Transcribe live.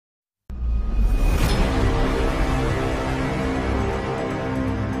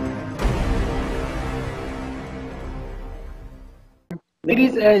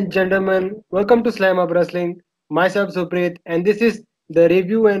Ladies and gentlemen, welcome to Slam Up Wrestling. Myself Supreet, and this is the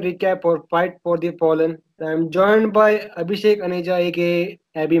review and recap for Fight for the Fallen. I'm joined by Abhishek Aneja, aka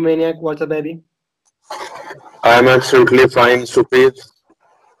Abby Maniac. What's up, Abby? I'm absolutely fine, Supreet.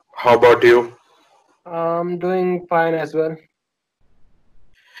 How about you? I'm doing fine as well.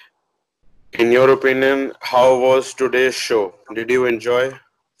 In your opinion, how was today's show? Did you enjoy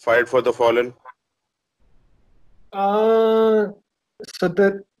Fight for the Fallen? Uh, so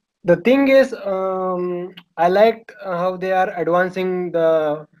the thing is, I liked how they are advancing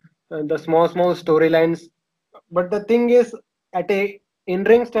the small storylines. But the thing is, at a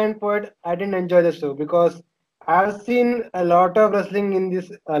in-ring standpoint, I didn't enjoy the show because I've seen a lot of wrestling in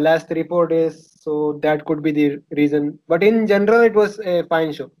this last 3 4 days, so that could be the reason. But in general, it was a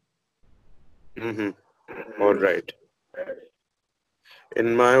fine show. Mm-hmm. All right.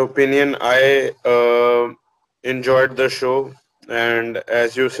 In my opinion, I enjoyed the show, and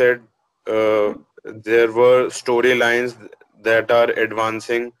as you said, there were storylines that are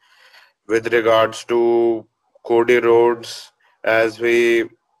advancing with regards to Cody Rhodes. As we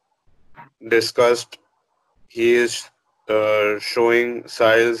discussed, he is showing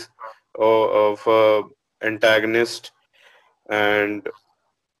signs of antagonist, and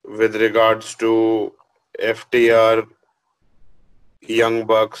with regards to FTR, Young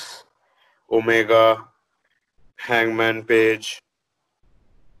Bucks, Omega, Hangman Page,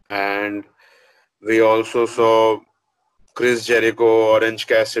 and we also saw Chris Jericho, Orange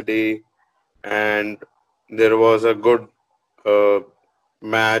Cassidy, and there was a good uh,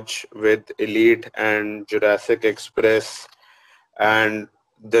 match with Elite and Jurassic Express, and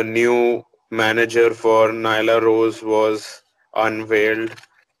the new manager for Nyla Rose was unveiled,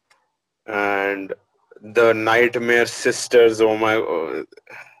 and the Nightmare Sisters. Oh my!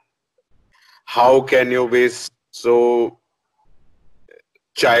 How can you be so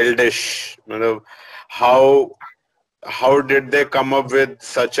childish? How how did they come up with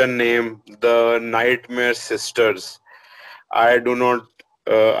such a name, the Nightmare Sisters? I do not.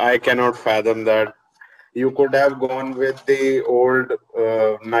 I cannot fathom that. You could have gone with the old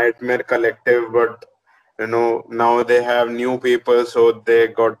Nightmare Collective, but now they have new people, so they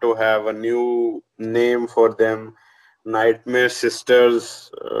got to have a new name for them. Nightmare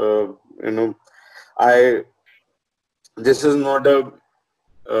Sisters. I this is not a.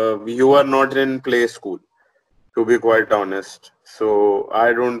 You are not in play school, to be quite honest. So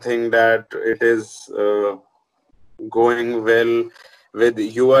I don't think that it is going well with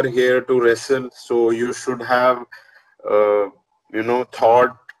you are here to wrestle, so you should have uh,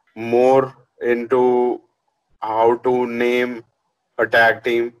 thought more into how to name a tag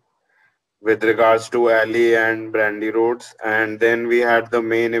team with regards to Ali and Brandy Rhodes. And then we had the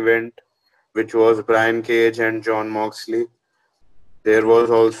main event, which was Brian Cage and John Moxley. There was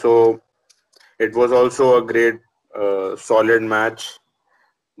also it was also a great solid match,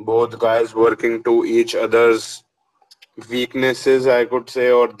 both guys working to each other's weaknesses, I could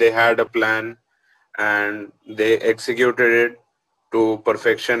say, or they had a plan and they executed it to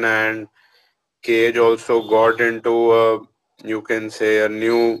perfection. And Cage also got into a, you can say, a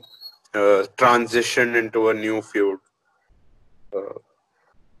new transition into a new feud.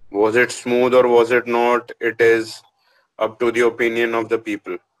 Was it smooth or was it not? It is up to the opinion of the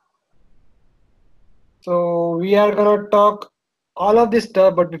people. So we are gonna talk all of this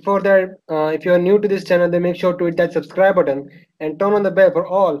stuff, but before that, if you are new to this channel, then make sure to hit that subscribe button and turn on the bell for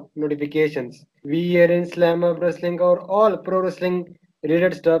all notifications. We here in Slam Up Wrestling cover all pro wrestling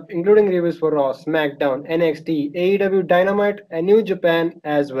related stuff, including reviews for Raw, SmackDown, NXT, AEW Dynamite, and New Japan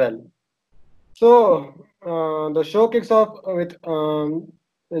as well. So the show kicks off with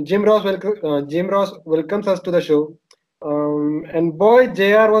Jim Ross welcomes us to the show, and boy,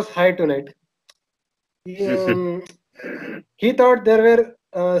 JR was high tonight. He, um, he thought they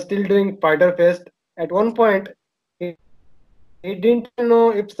were still doing Fighter Fest. At one point, he didn't even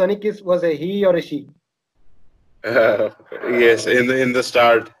know if Sonic was a he or a she. Uh, yes, in the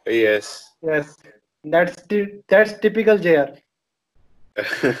start, yes. Yes, that's typical JR.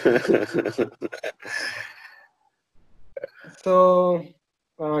 So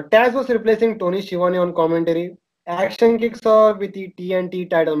Taz was replacing Tony Schiavone on commentary. Action kicks off with the TNT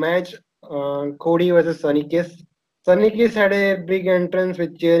title match. Cody versus Sonny Kiss. Sonny Kiss had a big entrance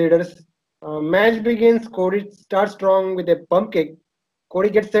with cheerleaders. Match begins. Cody starts strong with a pump kick. Cody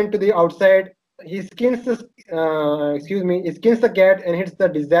gets sent to the outside. He skins the cat and hits the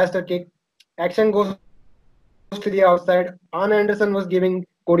disaster kick. Action goes to the outside. Arn Anderson was giving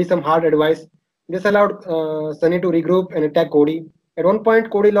Cody some hard advice. This allowed Sonny to regroup and attack Cody. At one point,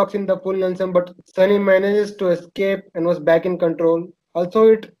 Cody locks in the full Nelson, but Sonny manages to escape and was back in control. Also,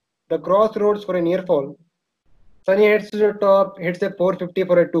 it the crossroads for a near fall. Sunny heads to the top, hits a 450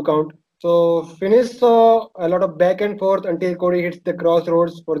 for a 2 count. So Finish saw a lot of back and forth until Cody hits the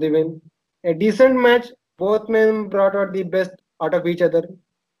crossroads for the win. A decent match. Both men brought out the best out of each other.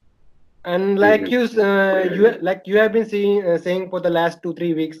 And Mhm. you have been saying for the last 2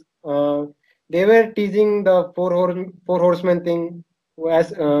 3 weeks, they were teasing the four horsemen thing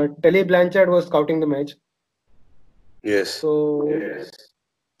as Telly Blanchard was scouting the match. Yes. So yes.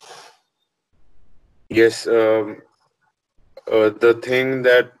 Yes. The thing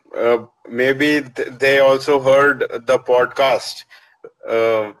that maybe they also heard the podcast,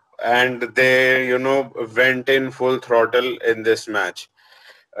 uh, and they, went in full throttle in this match.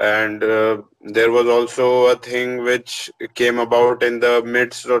 And there was also a thing which came about in the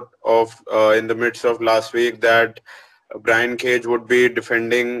midst of last week, that Brian Cage would be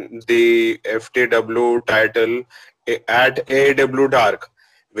defending the FTW title at AEW Dark,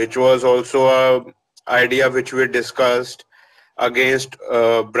 which was also a idea which we discussed against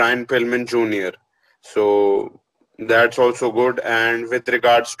Brian Pillman Jr. So that's also good. And with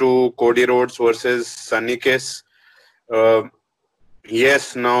regards to Cody Rhodes versus Sunny Kiss, uh,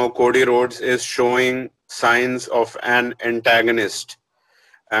 yes, now Cody Rhodes is showing signs of an antagonist,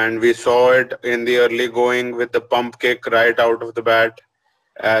 and we saw it in the early going with the pump kick right out of the bat,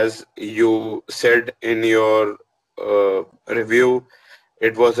 as you said in your review.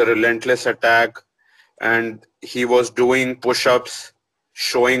 It was a relentless attack, and he was doing push-ups,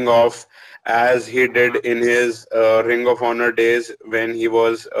 showing off, as he did in his Ring of Honor days when he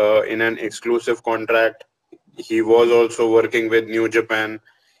was in an exclusive contract. He was also working with New Japan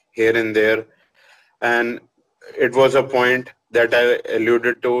here and there, and it was a point that I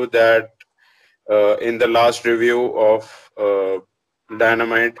alluded to, that in the last review of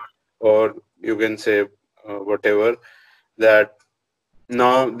Dynamite, or you can say whatever, that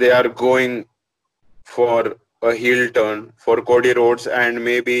now they are going for a heel turn for Cody Rhodes, and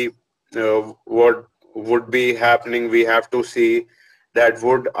maybe what would be happening, we have to see, that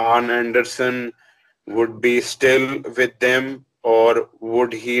would Arn Anderson would be still with them, or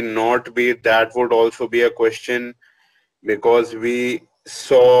would he not be? That would also be a question, because we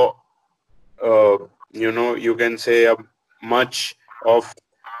saw, uh, you can say, a much of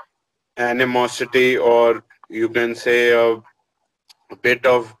animosity, or you can say a bit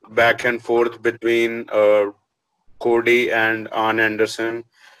of back and forth between Cody and Arn Anderson.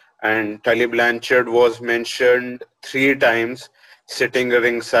 And Tully Blanchard was mentioned 3 times sitting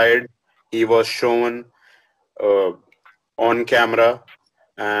ringside. He was shown uh, on camera.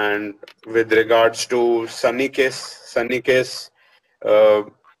 And with regards to Sunny Kiss, uh,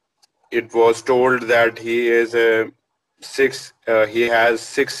 it was told that he has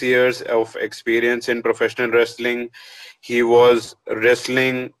 6 years of experience in professional wrestling. He was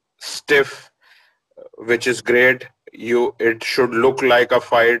wrestling stiff, which is great. It should look like a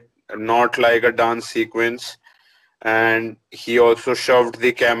fight, not like a dance sequence. And he also shoved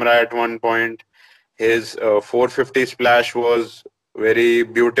the camera at one point. His 450 splash was very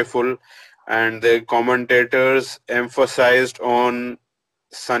beautiful, and the commentators emphasized on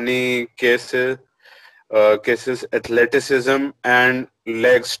Sunny Case's athleticism and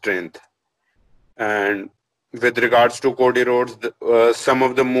leg strength. And with regards to Cody Rhodes, some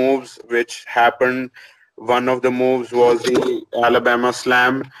of the moves which happened, one of the moves was the Alabama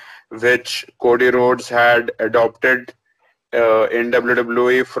Slam, which Cody Rhodes had adopted in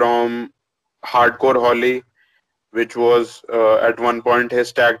WWE from Hardcore Holly, which was at one point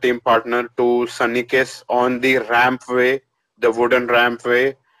his tag team partner to Sunny Kiss on the rampway, the wooden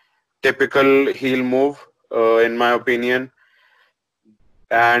rampway. Typical heel move, in my opinion.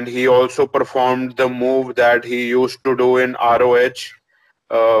 And he also performed the move that he used to do in ROH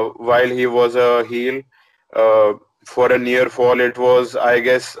while he was a heel. Uh, for a near fall, it was, I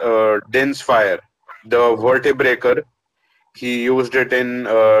guess, Din's Fire, the vertebraker. He used it in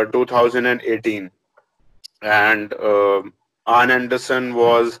 2018. And Arn Anderson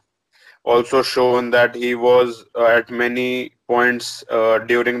was also shown that he was at many points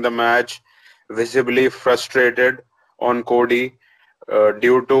during the match visibly frustrated on Cody,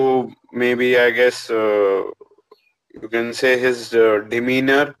 due to, maybe, I guess, you can say, his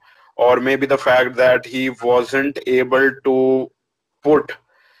demeanor, or maybe the fact that he wasn't able to put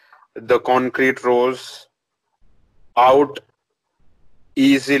the concrete rolls out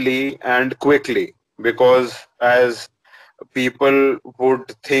easily and quickly, because as people would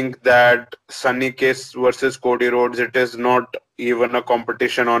think that Sunny Kiss versus Cody Rhodes, it is not even a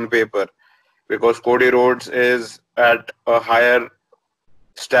competition on paper, because Cody Rhodes is at a higher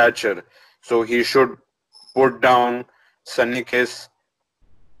stature, so he should put down Sunny Kiss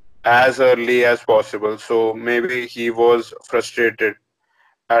as early as possible. So maybe he was frustrated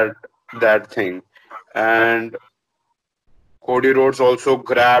at that thing. And Cody Rhodes also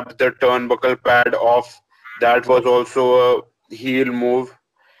grabbed the turnbuckle pad off. That was also a heel move.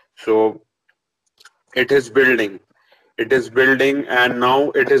 So it is building. It is building, and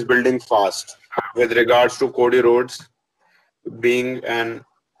now it is building fast with regards to Cody Rhodes being an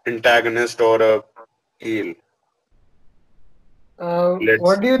antagonist or a heel. Let's.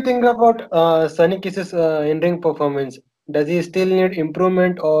 What do you think about Sunny Kiss's in-ring performance? Does he still need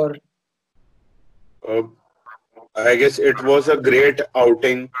improvement, or Uh, I guess it was a great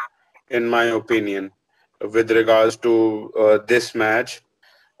outing, in my opinion, with regards to this match,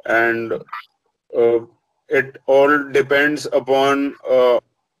 and it all depends upon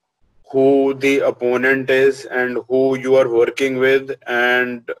who the opponent is and who you are working with,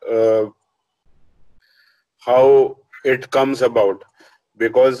 and how it comes about,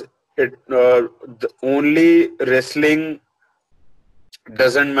 because the only wrestling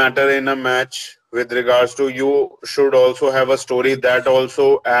doesn't matter in a match. With regards to, you should also have a story that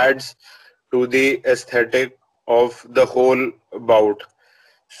also adds to the aesthetic of the whole bout.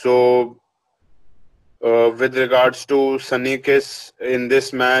 So with regards to Sunny Kiss in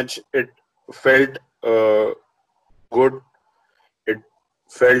this match, it felt good, it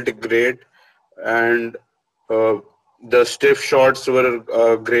felt great, and uh, the stiff shots were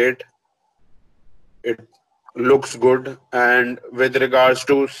great. It looks good. And with regards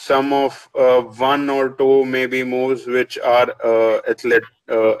to some of one or two maybe moves which are athletic,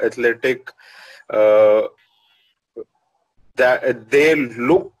 uh, that they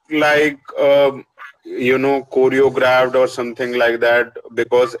look like choreographed or something like that,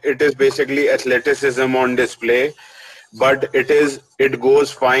 because it is basically athleticism on display. But it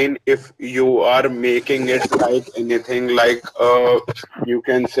goes fine if you are making it like anything, like you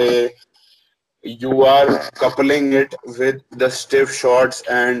can say you are coupling it with the stiff shots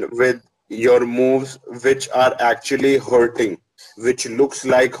and with your moves which are actually hurting, which looks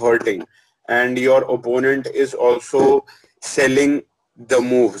like hurting, and your opponent is also selling the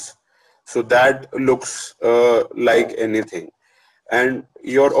moves, so that looks like anything. And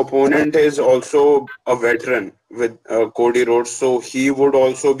your opponent is also a veteran with Cody Rhodes, so he would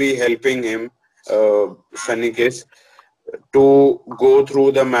also be helping him, Sunny Case, to go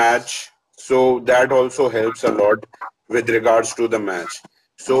through the match. So that also helps a lot with regards to the match.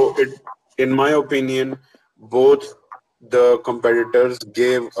 So in my opinion, both the competitors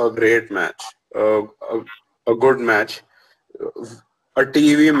gave a great match, a good match, a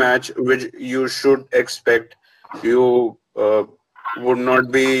TV match which you should expect. You would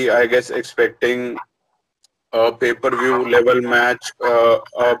not be, I guess, expecting a pay-per-view level match,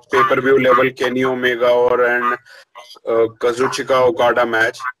 a pay-per-view level Kenny Omega or an Kazuchika Okada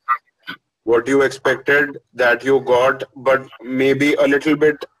match. What you expected, that you got, but maybe a little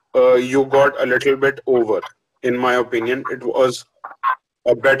bit, you got a little bit over. In my opinion, it was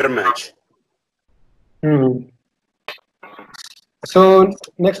a better match. hmm. So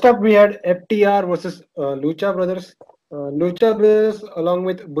next up we had FTR versus Lucha Brothers. Lucha Brothers along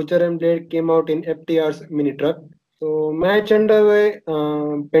with Butcher and Blade came out in FTR's mini truck. So match underway.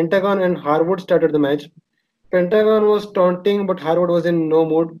 Pentagon and Harwood started the match. Pentagon was taunting, but Harwood was in no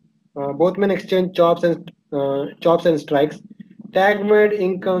mood. Both men exchanged chops and strikes. Tag made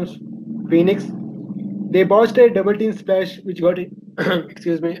in comes Phoenix. They botched a double team splash, which got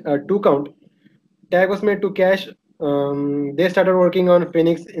excuse me, a 2 count. Tag was made to cash. They started working on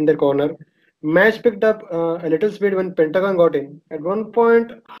Phoenix in their corner. Match picked up a little speed when Pentagon got in. At one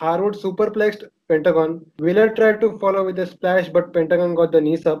point, Harwood superplexed Pentagon. Wheeler tried to follow with a splash, but Pentagon got the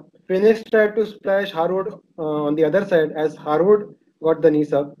knees up. Phoenix tried to splash Harwood on the other side as Harwood got the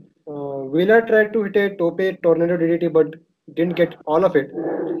knees up. Wheeler tried to hit a tope tornado DDT but didn't get all of it.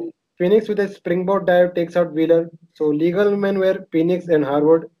 Phoenix with a springboard dive takes out Wheeler. So legal men were Phoenix and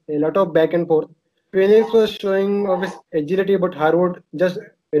Harwood. A lot of back and forth. Phoenix was showing off his agility, but Harwood just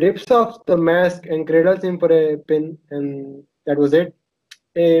rips off the mask and cradles him for a pin, and that was it.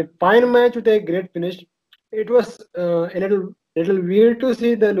 A fine match with a great finish. It was a little weird to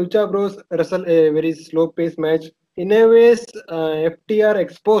see the Lucha Bros wrestle a very slow-paced match. In a ways, FTR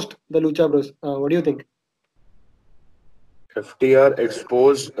exposed the Lucha Bros. What do you think? FTR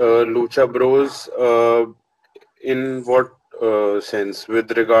exposed Lucha Bros in what sense?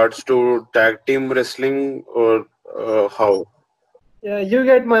 With regards to tag team wrestling, or how? Yeah, you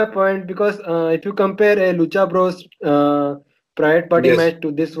get my point because if you compare a Lucha Bros Private Party Yes. match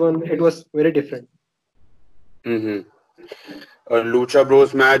to this one, it was very different. Mm-hmm. A Lucha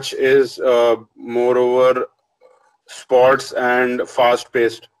Bros match is moreover sports and fast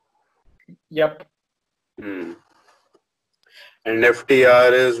paced. Yep. Hmm. And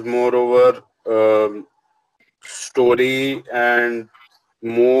FTR is moreover story and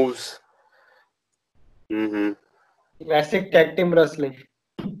moves. Hmm. Classic tag team wrestling.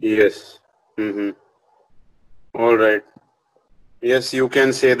 Yes. Hmm. All right. Yes, you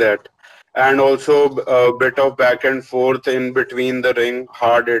can say that. And also a bit of back and forth in between the ring,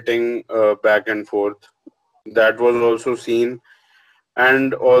 hard hitting back and forth. That was also seen.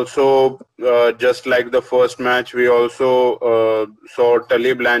 And also, just like the first match, we also saw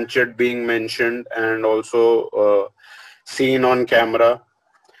Tully Blanchard being mentioned and also seen on camera.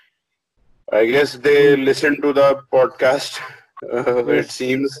 I guess they Mm. listened to the podcast, it Yes.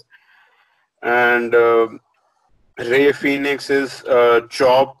 seems. And Ray Phoenix's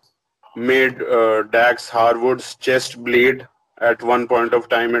chop made Dax Harwood's chest bleed. At one point of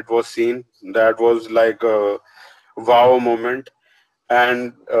time, it was seen. That was like a wow moment.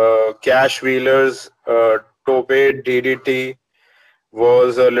 And Cash Wheeler's tope DDT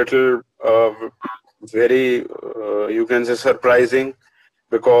was a little very, you can say, surprising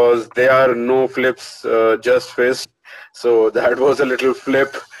because there are no flips, just fist. So that was a little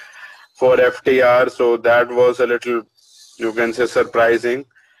flip for FTR. So that was a little, you can say, surprising.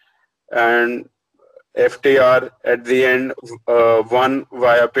 And FTR at the end won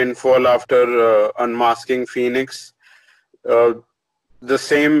via pinfall after unmasking Phoenix. Uh, the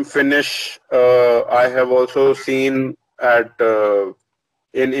same finish I have also seen at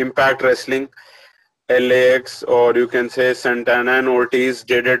in Impact Wrestling. LAX, or you can say Santana and Ortiz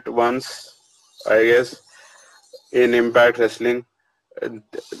did it once, I guess, in Impact Wrestling. Uh,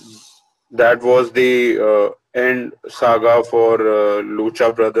 That was the end saga for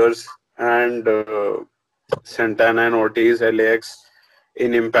Lucha Brothers and Santana and Ortiz, LAX,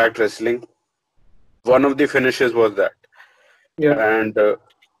 in Impact Wrestling. One of the finishes was that. Yep. And uh,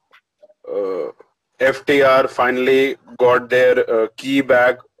 FTR finally got their key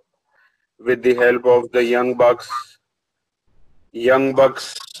back with the help of the Young Bucks. Young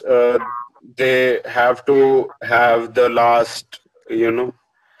Bucks, they have to have the last,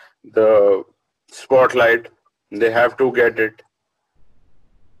 the spotlight. They have to get it.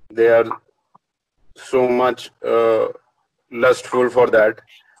 They are so much lustful for that.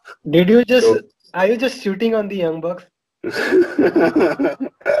 Did you just? So Are you just shooting on the Young Bucks?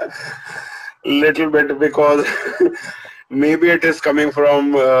 little bit because maybe it is coming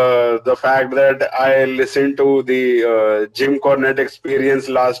from the fact that I listened to the Jim Cornette experience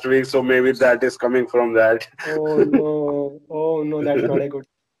last week, so maybe that is coming from that. Oh no! Oh no! That's not a good.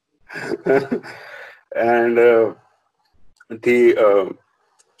 And the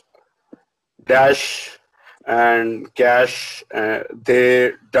Dash and Cash,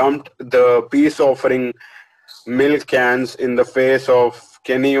 they dumped the peace offering milk cans in the face of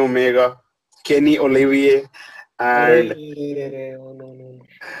Kenny Omega, Kenny Olivier, Arre, and re, re. Oh no no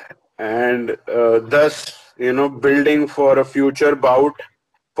no! thus building for a future bout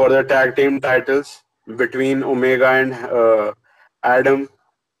for the tag team titles between Omega and Adam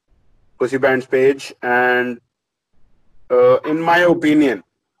Pussy Band's Page. And in my opinion,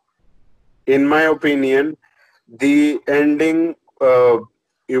 the ending,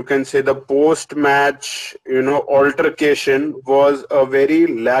 you can say the post match, altercation was a very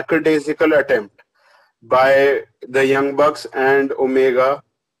lackadaisical attempt by the Young Bucks and Omega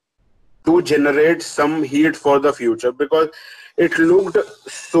to generate some heat for the future because it looked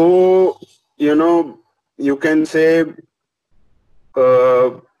so, you know, you can say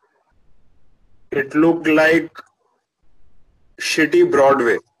uh, it looked like shitty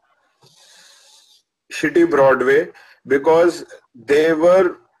Broadway, because they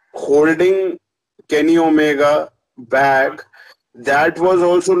were holding Kenny Omega back. That was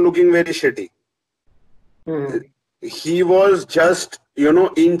also looking very shitty. Hmm. He was just,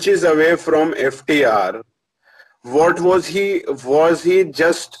 inches away from FTR. What was he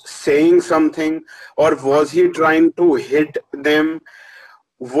just saying something, or was he trying to hit them?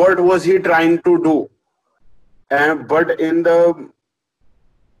 What was he trying to do? But in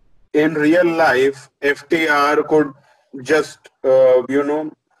real life, FTR could just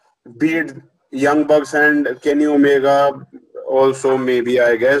beat Young Bucks and Kenny Omega also, maybe,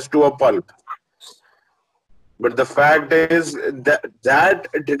 I guess, to a pulp. But the fact is that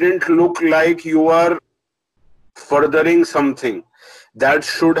didn't look like you are furthering something. That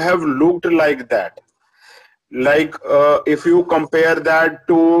should have looked like that. Like if you compare that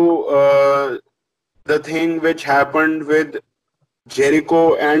to the thing which happened with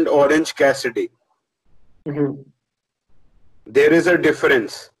Jericho and Orange Cassidy, Hmm. there is a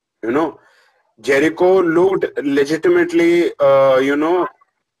difference. Jericho looked legitimately,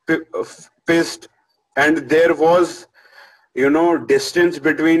 pissed, and there was, distance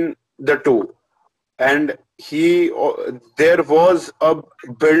between the two, and there was a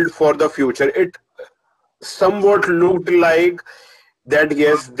build for the future. It somewhat looked like that,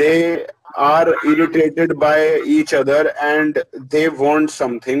 yes, they are irritated by each other and they want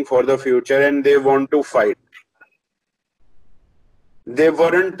something for the future and they want to fight. They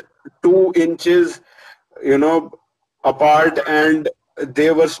weren't 2 inches, you know, apart, and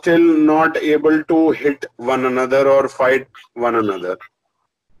they were still not able to hit one another or fight one another.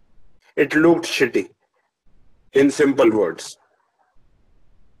 It looked shitty, in simple words.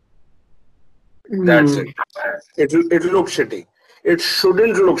 That's Hmm. it. It looked shitty. It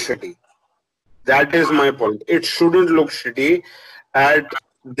shouldn't look shitty. That is my point. It shouldn't look shitty at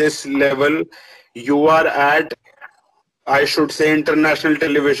this level. You are at, I should say, international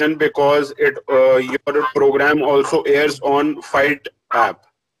television, because your program also airs on Fight app.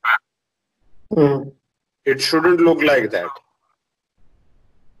 Hmm. It shouldn't look like that.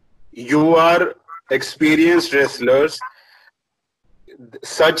 You are experienced wrestlers.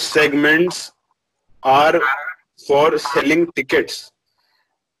 Such segments are for selling tickets.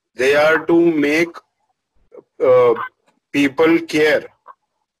 They are to make uh, people care.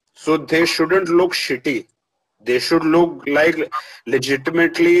 So they shouldn't look shitty. They should look like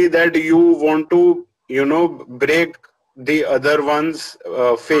legitimately that you want to, break the other one's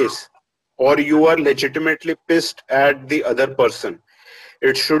face, or you are legitimately pissed at the other person.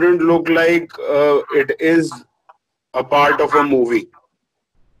 It shouldn't look like it is a part of a movie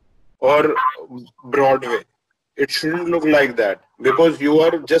or Broadway. It shouldn't look like that, because you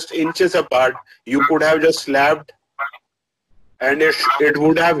are just inches apart. You could have just slapped and it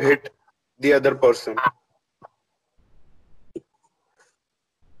would have hit the other person.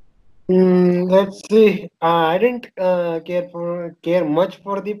 Let's see. I didn't care much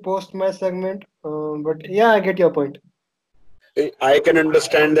for the post match segment, but yeah, I get your point. I can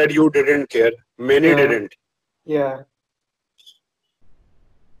understand that you didn't care. Many Yeah, didn't. yeah.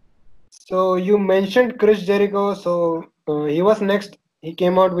 So you mentioned Chris Jericho. So he was next. He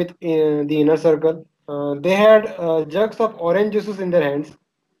came out with the inner circle. They had jugs of orange juices in their hands.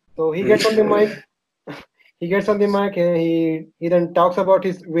 So he gets on the mic. He gets on the mic and he then talks about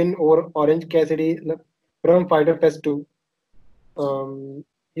his win over Orange Cassidy from Fighter Fest 2.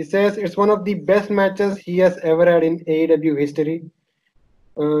 He says it's one of the best matches he has ever had in AEW history.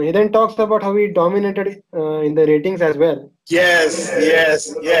 He then talks about how he dominated in the ratings as well. Yes,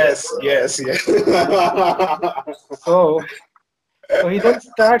 yes, yes, yes, yes. So, so he then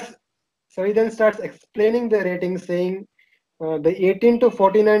starts. So he then starts explaining the ratings, saying the 18 to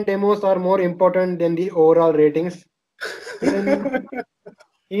 49 demos are more important than the overall ratings. He then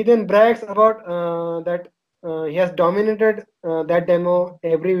he then brags about that he has dominated that demo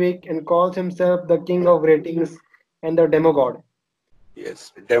every week and calls himself the king of ratings and the demo god.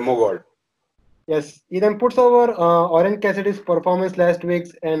 Yes, Demogod. Yes, he then puts over Orange Cassidy's performance last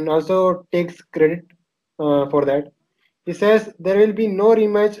week's and also takes credit for that. He says there will be no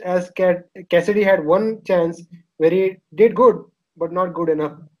rematch as Cassidy had one chance where he did good but not good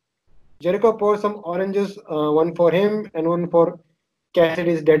enough. Jericho pours some oranges, one for him and one for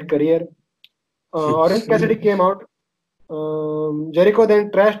Cassidy's dead career. Orange Cassidy came out. Jericho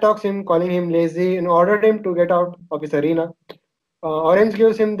then trash talks him, calling him lazy, and ordered him to get out of his arena. Orange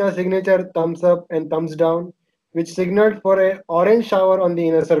gives him the signature thumbs up and thumbs down, which signaled for a orange shower on the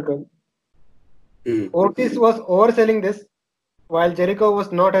inner circle. Hmm. Ortiz was overselling this, while Jericho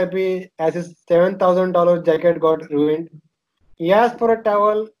was not happy as his $7,000 jacket got ruined. He asked for a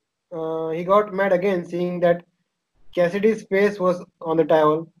towel. He got mad again, seeing that Cassidy's face was on the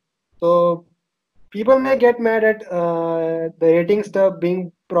towel. So people may get mad at the rating stuff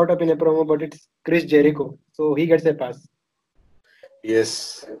being brought up in a promo, but it's Chris Jericho, so he gets a pass.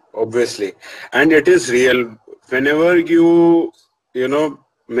 Yes, obviously. And it is real. Whenever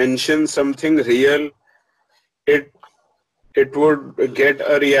mention something real, it it would get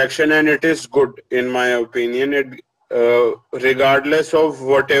a reaction, and it is good in my opinion. Regardless of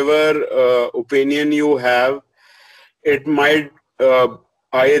whatever opinion you have, it might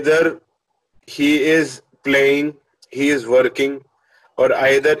either he is playing, he is working, or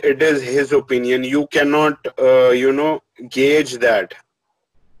either it is his opinion. You cannot, gauge that.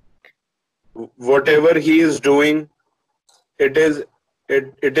 Whatever he is doing, it is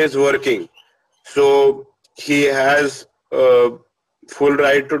it is working. So he has full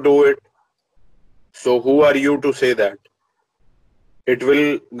right to do it. So who are you to say that? It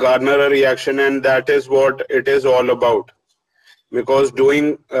will garner a reaction, and that is what it is all about. Because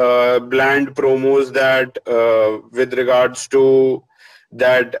doing bland promos that with regards to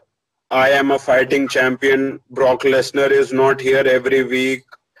that I am a fighting champion. Brock Lesnar is not here every week.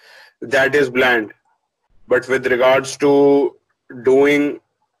 That is bland. But with regards to doing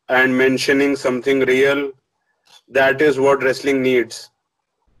and mentioning something real, that is what wrestling needs.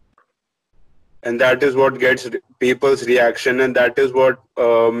 And that is what gets people's reaction, and that is what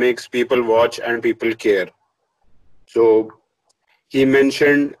makes people watch and people care. So he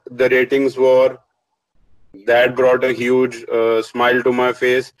mentioned the ratings war. That brought a huge smile to my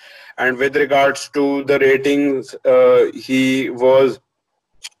face. And with regards to the ratings, he was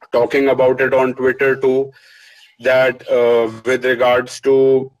talking about it on Twitter too. That with regards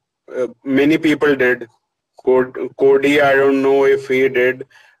to many people did. Cody, I don't know if he did.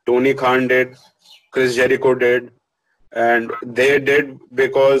 Tony Khan did. Chris Jericho did, and they did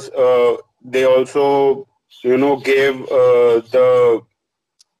because they also, gave the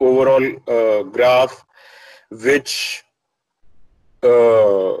overall graph which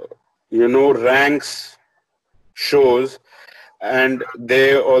uh, ranks shows, and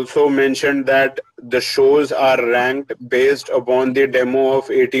they also mentioned that the shows are ranked based upon the demo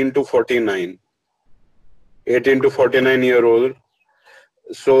of 18 to 49 year old.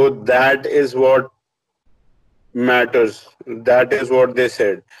 So that is what matters. That is what they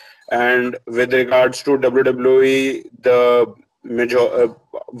said. And with regards to WWE, the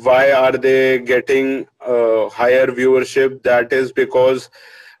why are they getting higher viewership? That is because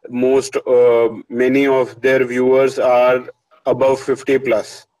many of their viewers are above 50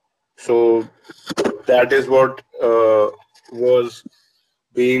 plus. So that is what was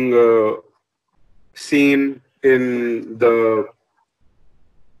being seen in the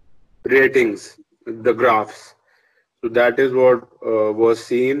ratings, the graphs. So that is what was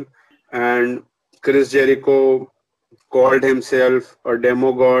seen. And Chris Jericho called himself a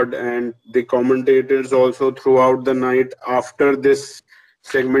demogod, and the commentators also throughout the night after this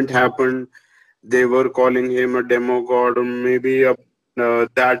segment happened, they were calling him a demogod, or maybe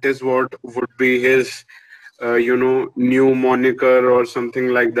that is what would be his, new moniker or something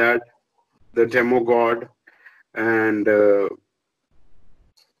like that, the demogod. And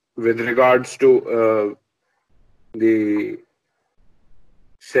with regards to the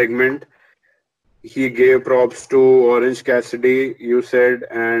segment, he gave props to Orange Cassidy, you said,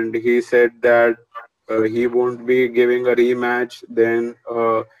 and he said that he won't be giving a rematch. Then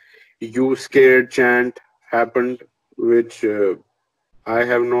 "You Scared" chant happened, which I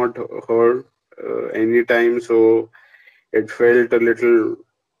have not heard any time, so it felt a little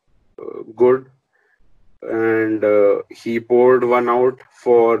good. And he poured one out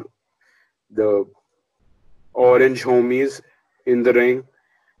for the Orange homies in the ring,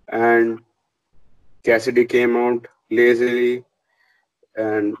 and Cassidy came out lazily,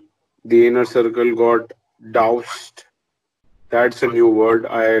 and the inner circle got doused. That's a new word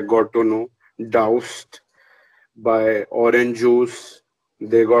I got to know. Doused by orange juice.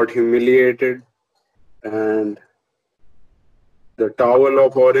 They got humiliated, and the towel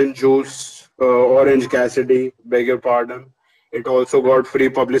of orange juice, Orange Cassidy, beg your pardon. It also got free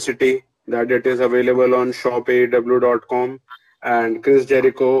publicity that it is available on shopaew.com. And Chris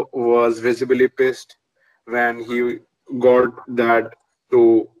Jericho was visibly pissed when he got that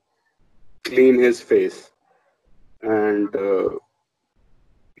to clean his face. And,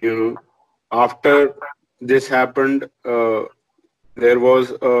 after this happened, there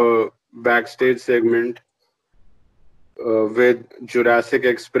was a backstage segment with Jurassic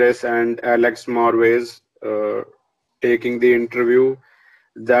Express and Alex Morvez taking the interview.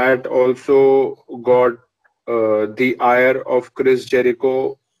 That also got the ire of Chris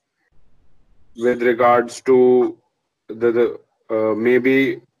Jericho with regards to the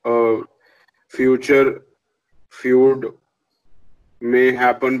maybe future feud may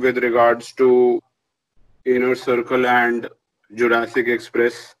happen with regards to Inner Circle and Jurassic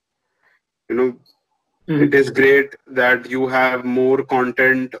Express. You know, it is great that you have more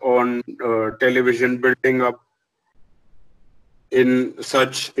content on television building up in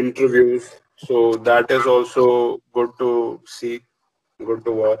such interviews. So that is also good to see, good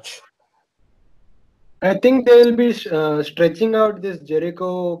to watch. I think they'll be stretching out this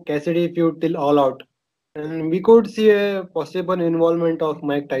Jericho Cassidy feud till all out, and we could see a possible involvement of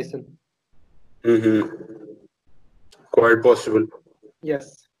Mike Tyson. Mm-hmm. Quite possible.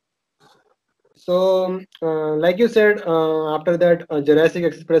 Yes. So, like you said, after that, Jurassic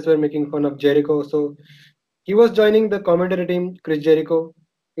Express were making fun of Jericho. So he was joining the commentary team, Chris Jericho.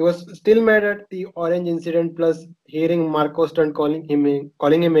 He was still mad at the Orange incident, plus hearing Marco Stunt calling him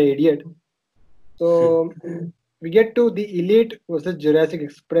an idiot. So we get to the Elite versus Jurassic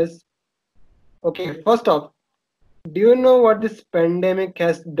Express. Okay, first off, Do you know what this pandemic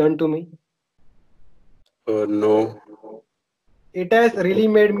has done to me? No. It has really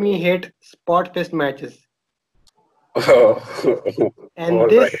made me hate spot fest matches. And All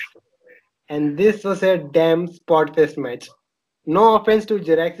right. this was a damn spot fest match. No offense to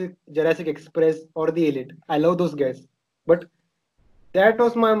Jurassic Express or the Elite. I love those guys. But that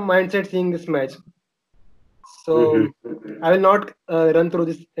was my mindset seeing this match. Mhm. So I will not run through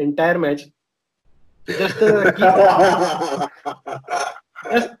this entire match. Just the key.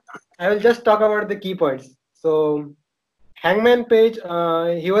 Just I will just talk about the key points. So Hangman Page,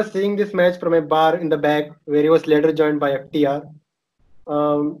 he was seeing this match from a bar in the back where he was later joined by FTR.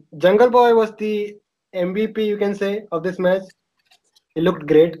 Jungle Boy was the MVP, you can say, of this match. He looked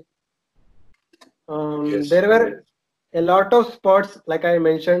great. Yes. There were a lot of spots, like I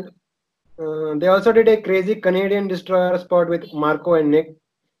mentioned. They also did a crazy Canadian Destroyer spot with Marco and Nick.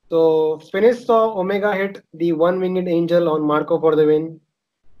 So finish saw Omega hit the one-winged angel on Marco for the win.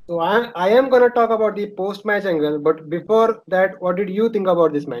 So I am gonna talk about the post-match angle, but before that, what did you think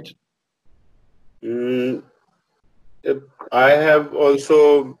about this match? Mm, I have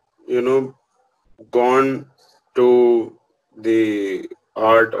also, gone to the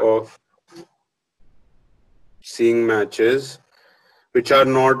art of seeing matches which are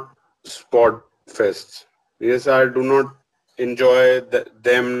not spot fests. Yes, I do not enjoy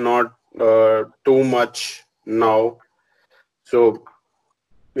them not too much now. So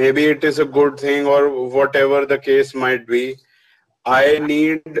maybe it is a good thing or whatever the case might be. I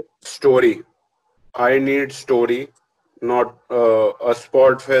need story. I need story, not a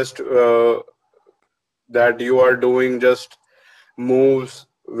spot fest that you are doing just moves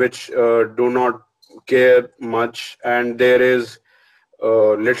which do not care much, and there is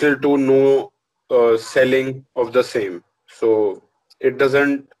little to no selling of the same. So it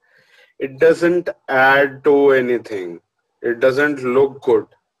doesn't add to anything. It doesn't look good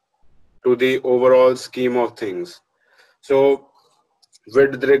to the overall scheme of things. So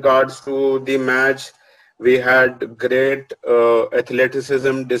with regards to the match, we had great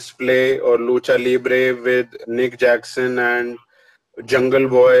athleticism display or lucha libre with Nick Jackson and Jungle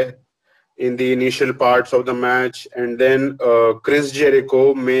Boy in the initial parts of the match, and then Chris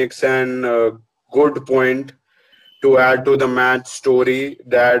Jericho makes an good point to add to the match story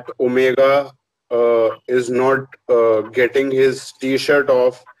that Omega is not getting his T-shirt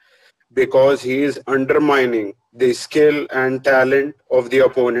off because he is undermining the skill and talent of the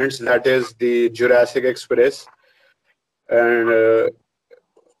opponents, that is the Jurassic Express. And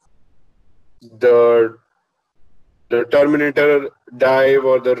the Terminator dive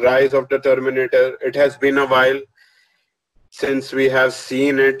or the rise of the Terminator, it has been a while since we have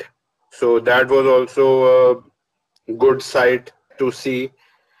seen it. So that was also a good sight to see.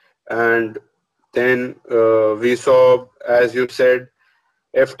 And then we saw, as you said,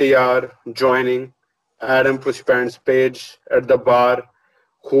 FTR joining Adam Pushpan's page at the bar,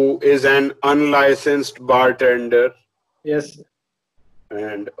 who is an unlicensed bartender. Yes,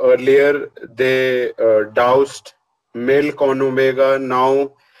 And earlier they doused milk on Omega.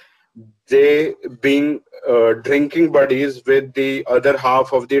 Now they being drinking buddies with the other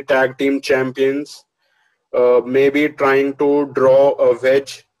half of the tag team champions, maybe trying to draw a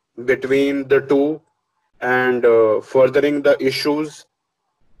wedge between the two and furthering the issues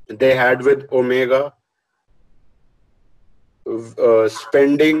they had with Omega,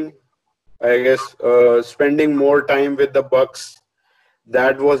 spending, I guess, spending more time with the Bucks.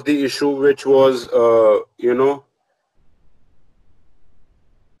 That was the issue which was, yeah, yeah, yeah.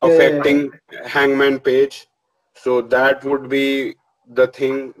 affecting Hangman Page. So that would be the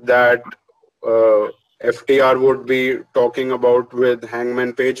thing that uh, FTR would be talking about with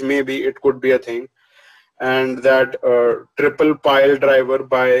Hangman Page. Maybe it could be a thing. And that triple pile driver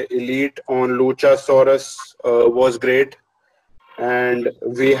by Elite on Luchasaurus was great. And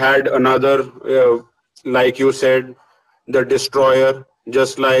we had another, like you said, the Destroyer,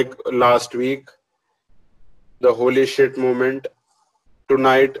 just like last week, the holy shit moment.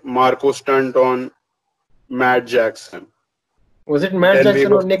 Tonight, Marco stunt on Matt Jackson. Was it Matt Then we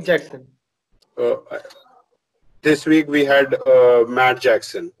Jackson got or Nick Jackson? uh, this week we had Matt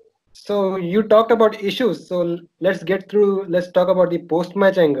Jackson. So you talked about issues. So let's get through. Let's talk about the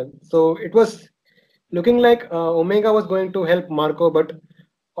post-match angle. So it was looking like Omega was going to help Marco, but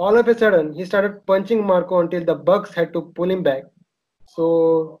all of a sudden he started punching Marco until the Bucks had to pull him back.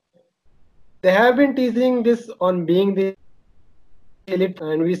 So they have been teasing this on being the Elite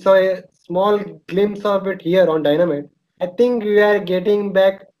Wrestling, and we saw a small glimpse of it here on Dynamite. I think we are getting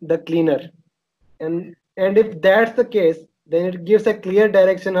back the cleaner. And if that's the case, then it gives a clear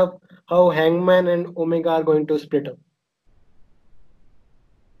direction of how Hangman and Omega are going to split up.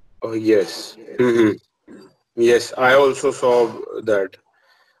 Oh, yes. Yes, I also saw that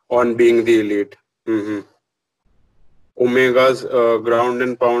on Being the Elite. hmm Omega's ground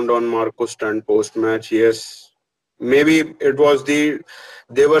and pound on Marco Stunt post match. Yes, maybe it was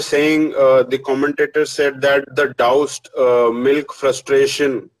they were saying the commentator said that the doused milk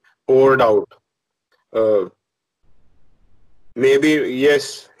frustration poured out. Uh, Maybe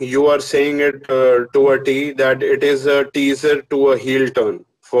yes, you are saying it to a T that it is a teaser to a heel turn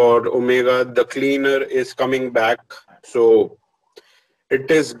for Omega. The cleaner is coming back, so it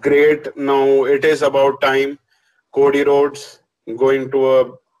is great now. It is about time. Cody Rhodes going to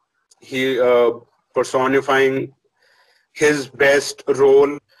a he personifying his best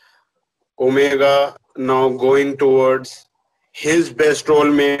role. Omega now going towards his best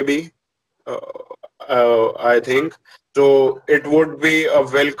role, maybe. Uh, I think so. It would be a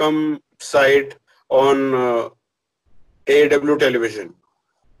welcome sight on AEW television.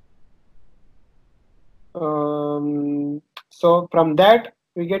 So from that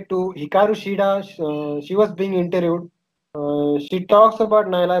we get to Hikaru Shida. She was being interviewed. She talks about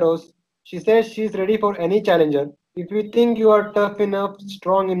Nyla Rose. She says she's ready for any challenger. If you think you are tough enough,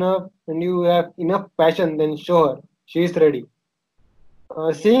 strong enough, and you have enough passion, then show her. She is ready.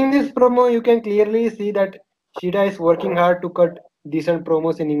 Seeing this promo, you can clearly see that Shida is working hard to cut decent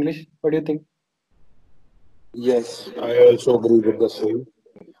promos in English. What do you think? Yes, I also agree with the same.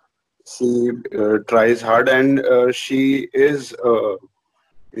 She tries hard and she is,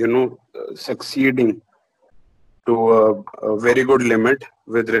 succeeding to a very good limit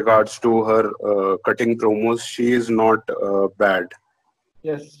with regards to her cutting promos. She is not bad.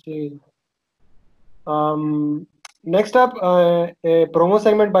 Yes, she. Um, Next up, a promo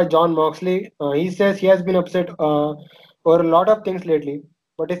segment by John Moxley. He says he has been upset over a lot of things lately,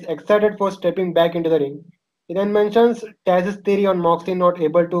 but is excited for stepping back into the ring. He then mentions Taz's theory on Moxley not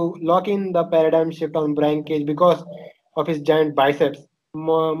able to lock in the paradigm shift on Brian Cage because of his giant biceps.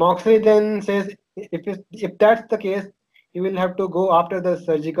 Moxley then says if that's the case, he will have to go after the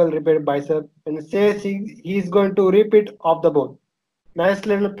surgical repair bicep and says he's going to rip it off the bone. Nice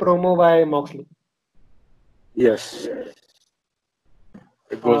little promo by Moxley. Yes,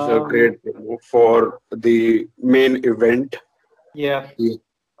 it was a Um, great promo for the main event. yeah.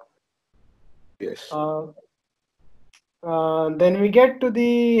 Yes. Uh, then we get to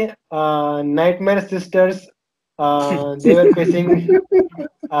the Nightmare Sisters. They were facing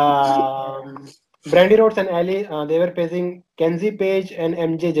Brandy Rhodes and Ali. They were facing Kenzie Page and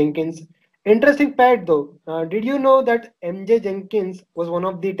MJ Jenkins. Interesting fact though. Did you know that MJ Jenkins was one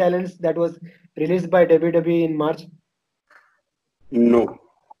of the talents that was released by WWE in March? No,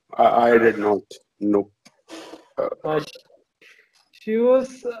 I did not. No. Uh, She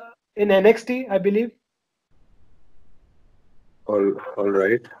was in NXT, I believe. all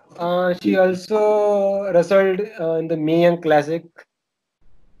right. She also wrestled in the Mae Young Classic.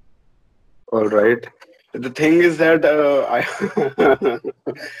 All right. The thing is that I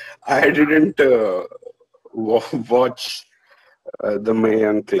I didn't watch the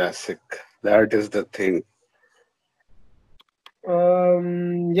Mayan Classic. That is the thing.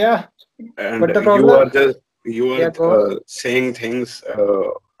 Yeah, And but the problem, you are yeah, go on. saying things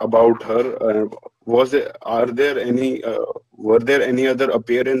about her. Was there are there any were there any other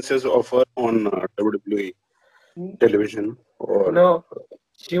appearances of her on WWE television or No,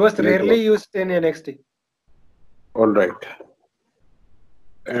 she was network? rarely used in NXT. All right.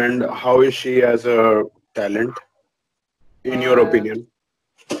 And how is she as a talent, in your Uh, opinion?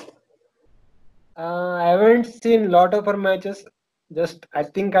 I haven't seen a lot of her matches. Just I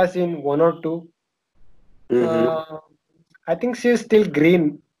think I've seen one or two. Mm-hmm. Uh, I think she's still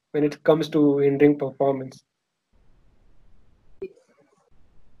green when it comes to in-ring performance.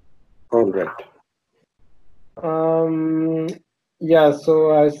 All right. Um, yeah,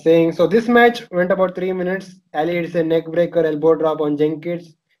 so I was saying, so this match went about 3 minutes. Ali hits a neck breaker elbow drop on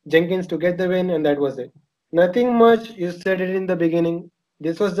Jenkins to get the win, and that was it. Nothing much. You said it in the beginning.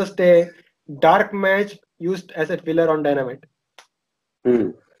 This was just a dark match used as a filler on Dynamite. Hmm.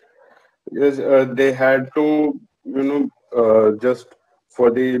 Yes, they had to, just for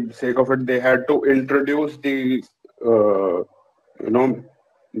the sake of it, they had to introduce you know,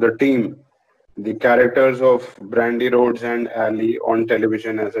 the team, the characters of Brandy Rhodes and Ali on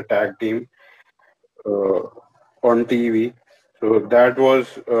television as a tag team uh, on TV. So that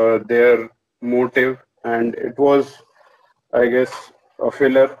was their motive, and it was, I guess, a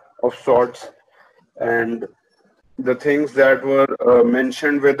filler of sorts. And the things that were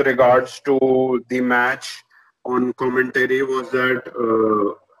mentioned with regards to the match on commentary was that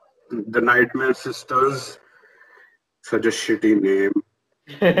The Nightmare Sisters, such a shitty name.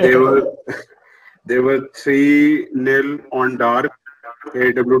 They were they were 3-0 on Dark,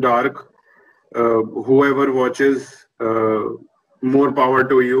 AW Dark. Whoever watches, more power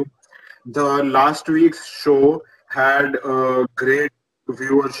to you. The last week's show had a great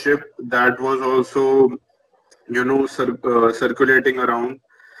viewership that was also, circulating around.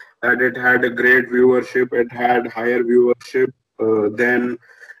 And it had a great viewership. It had higher viewership than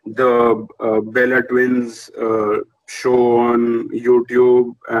the Bella Twins show on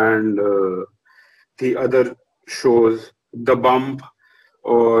YouTube and the other shows, The Bump,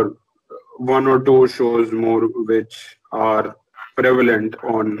 or one or two shows more which are prevalent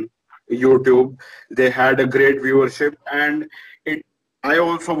on YouTube. They had a great viewership, and it. I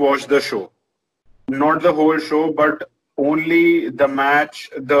also watched the show, not the whole show, but only the match,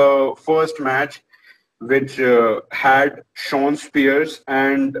 the first match, which had Sean Spears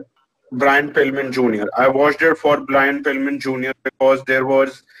and Brian Pillman Jr. I watched it for Brian Pillman Jr. because there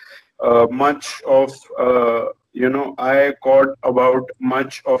was much of, I caught about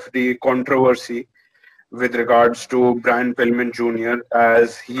much of the controversy with regards to Brian Pillman Jr.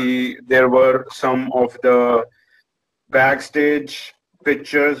 as there were some of the backstage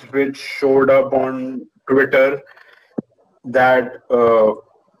pictures which showed up on Twitter that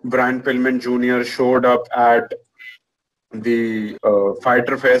Brian Pillman Jr. showed up at the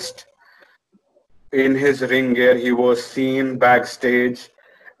Fighter Fest in his ring gear. He was seen backstage,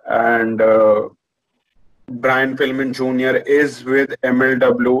 and Brian Pillman Jr. is with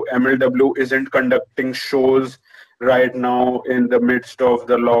MLW. MLW isn't conducting shows right now in the midst of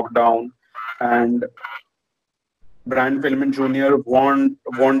the lockdown, and Brian Pillman Jr.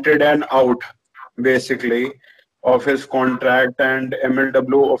 wanted an out, basically, of his contract, and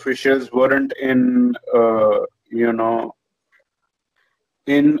MLW officials weren't in a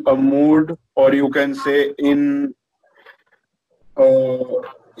mood, or you can say uh,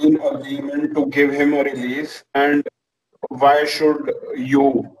 in agreement to give him a release. And why should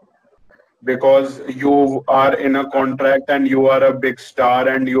you? Because you are in a contract and you are a big star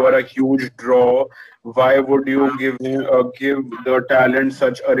and you are a huge draw. Why would you give the talent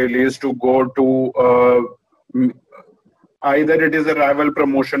such a release to go to either it is a rival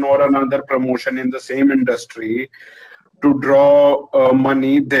promotion or another promotion in the same industry to draw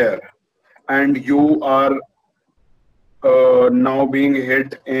money there, and you are now being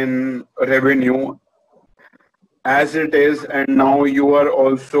hit in revenue as it is, and now you are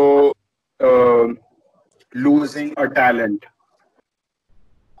also uh, losing a talent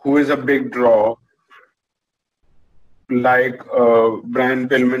who is a big draw like Brian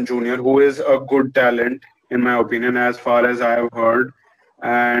Pillman Jr., who is a good talent in my opinion, as far as I have heard,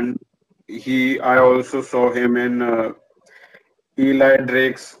 and I also saw him in Eli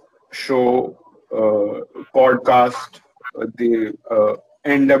Drake's show podcast, the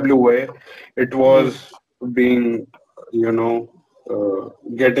NWA. It Mhm. was being,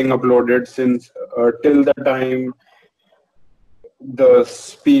 getting uploaded since till the time the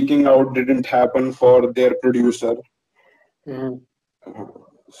speaking out didn't happen for their producer. Mhm.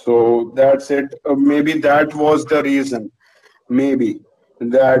 So that's it. Maybe that was the reason. Maybe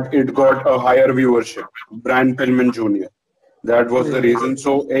that it got a higher viewership. Brian Pillman Jr. That was the Mhm. reason.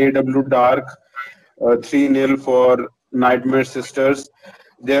 So AEW Dark 3-0 for Nightmare Sisters.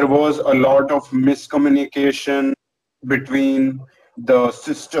 There was a lot of miscommunication between the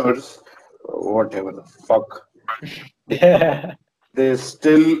sisters. Whatever the fuck. Yeah. They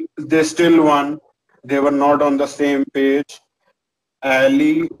still won. They were not on the same page.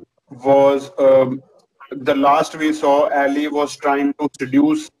 Ali was the last we saw. Ali was trying to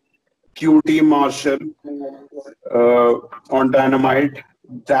seduce QT Marshall uh, on Dynamite.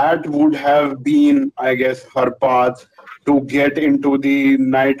 That would have been, I guess, her path to get into the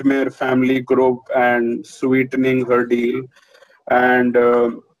Nightmare family group and sweetening her deal. And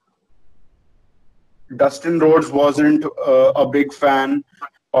Dustin Rhodes wasn't a big fan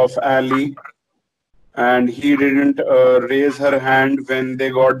of Ali, and he didn't raise her hand when they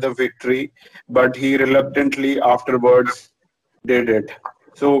got the victory, but he reluctantly afterwards did it.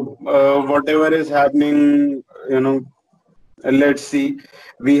 So whatever is happening, let's see.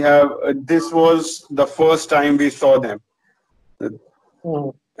 We have this was the first time we saw them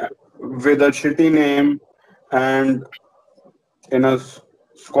Mhm. with a shitty name and in a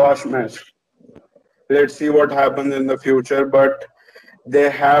squash match. Let's see what happens in the future, but they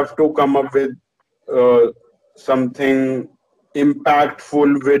have to come up with uh, something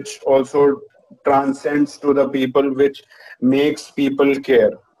impactful which also transcends to the people, which makes people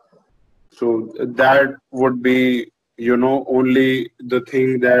care. So that would be, only the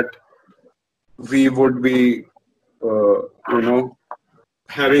thing that we would be, you know,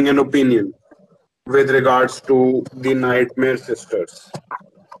 having an opinion with regards to the Nightmare Sisters.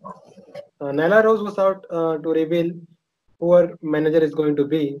 Nyla Rose was out to reveal who her manager is going to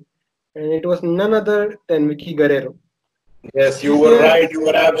be, and it was none other than Vicky Guerrero. Yes, She you were says right. You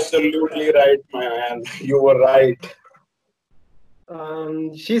were absolutely right, my man. You were right.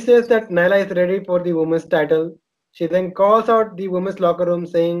 she says that Nyla is ready for the women's title. She then calls out the women's locker room,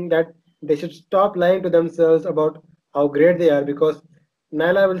 saying that they should stop lying to themselves about how great they are because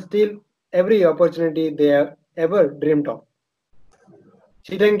Nyla will steal every opportunity they have ever dreamed of.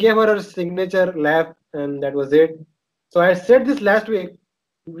 She then gave her signature laugh, and that was it. So I said this last week.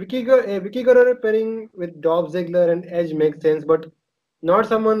 Vicky Guerrero pairing with Dolph Ziggler and Edge makes sense, but not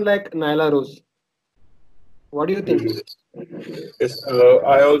someone like Nyla Rose. What do you think? Mhm. Yes,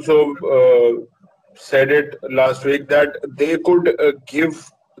 I also said it last week that they could give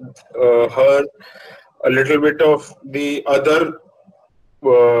her a little bit of the other,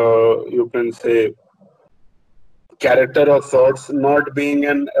 you can say, character of sorts, not being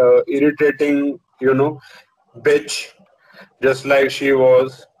an irritating, bitch, just like she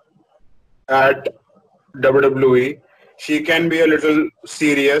was at WWE. She can be a little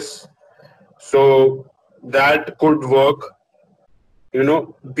serious, so that could work.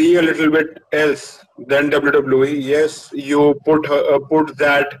 Be a little bit else than WWE. Yes, you put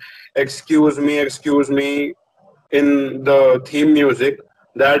that excuse me in the theme music.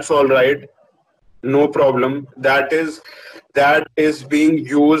 That's all right, no problem. That is being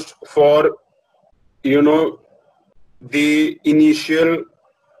used for you know the initial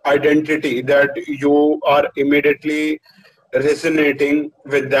identity that you are immediately resonating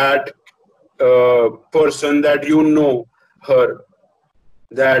with that person, that her,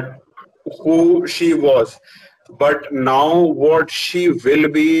 that who she was. But now what she will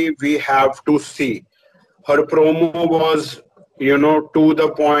be, we have to see. Her promo was, to the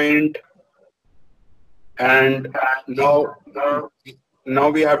point, and now now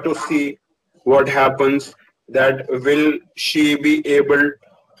we have to see what happens. That will she be able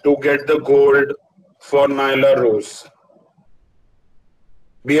to get the gold for Nyla Rose?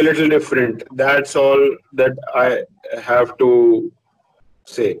 Be a little different. That's all that I have to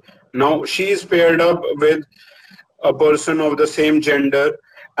say. Now she is paired up with a person of the same gender,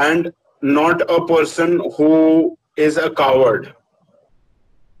 and not a person who is a coward.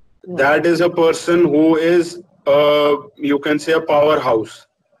 That is a person who is, you can say, a powerhouse,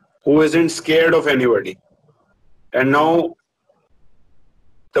 who isn't scared of anybody. And now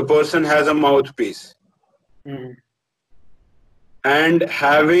the person has a mouthpiece. Mhm. And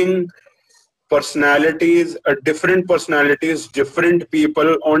having different personalities, different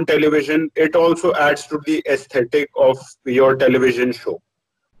people on television, it also adds to the aesthetic of your television show. Mhm.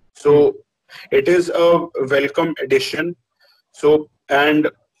 So it is a welcome addition. So,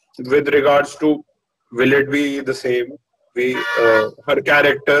 and with regards to, will it be the same? Her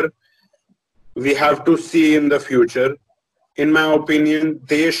character, we have to see in the future. In my opinion,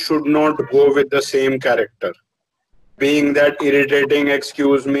 they should not go with the same character. Being that irritating,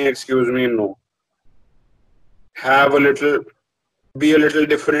 excuse me, no. Have a little, be a little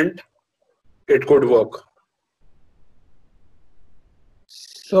different. It could work.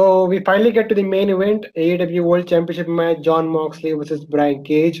 So we finally get to the main event, AEW World Championship match, John Moxley versus Brian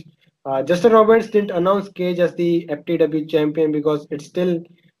Cage. Justin Roberts didn't announce Cage as the FTW champion because it's still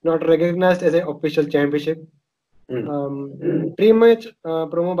not recognized as an official championship. Mm. Pre-match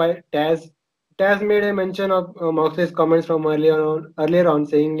promo by Taz. Taz made a mention of Moxley's comments from earlier on,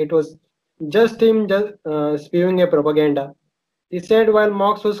 saying it was just him just spewing a propaganda. He said while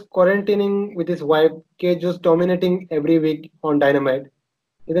Mox was quarantining with his wife, Cage was dominating every week on Dynamite.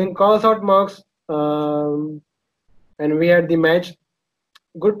 He then calls out Mox, and we had the match.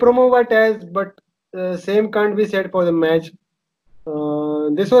 Good promo by Taz, but same can't be said for the match.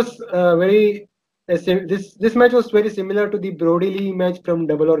 This was this match was very similar to the Brody Lee match from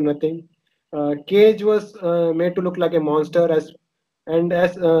Double or Nothing. Cage was made to look like a monster, as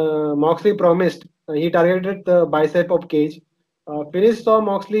Moxley promised. He targeted the bicep of Cage. Finish saw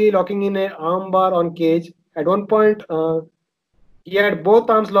Moxley locking in a armbar on Cage. At one point, he had both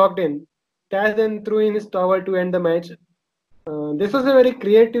arms locked in. Taz then threw in his towel to end the match. This was a very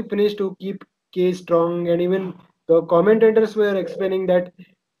creative finish to keep Cage strong, and even the commentators were explaining that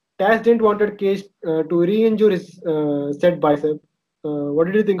Taz didn't wanted Cage to re-injure his set bicep. What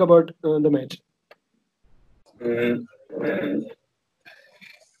did you think about the match? Mm.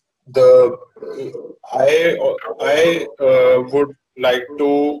 The I would like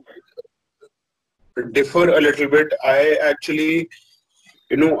to differ a little bit. I actually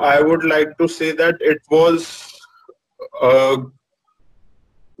I would like to say that it was a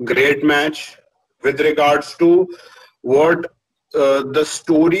great match with regards to what the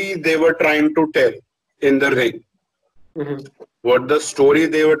story they were trying to tell in the ring. Hmm. What the story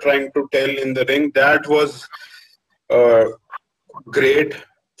they were trying to tell in the ring, that was uh, great.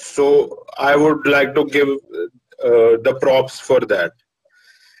 So I would like to give the props for that.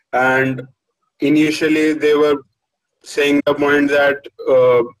 And initially, they were saying the point that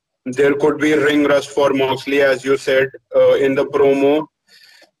there could be ring rust for Moxley, as you said in the promo.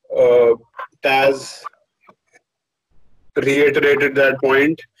 Uh, Taz reiterated that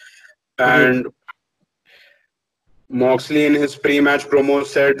point, Hmm. and Moxley in his pre-match promo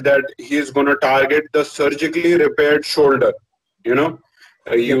said that he's going to target the surgically repaired shoulder. You know,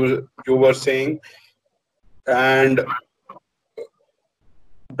 Yep. you were saying, and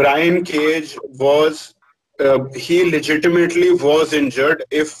Brian Cage was he legitimately was injured.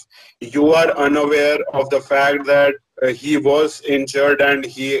 If you are unaware of the fact that he was injured and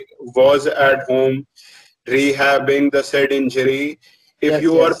he was at home rehabbing the said injury, if Yes.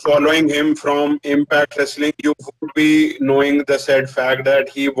 you are Yes. following him from Impact Wrestling, you would be knowing the said fact that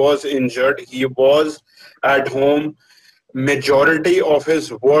he was injured. He was at home majority of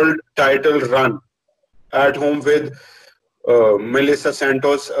his world title run at home with Melissa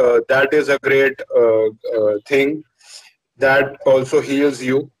Santos. That is a great thing that also heals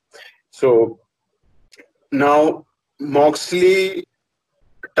you. So now Moxley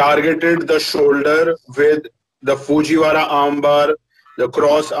targeted the shoulder with the Fujiwara armbar, the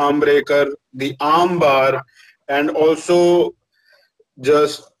cross arm breaker, the armbar, and also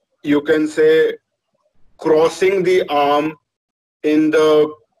just you can say crossing the arm in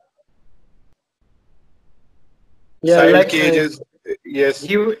the Yeah. side Like cages. Yes,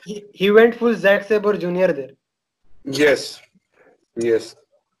 he went full Zack Sabre Jr. there. yes, yes.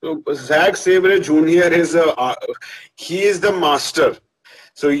 So Zack Sabre Jr. is he is the master.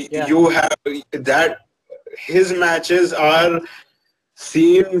 So Yeah. you have that his matches are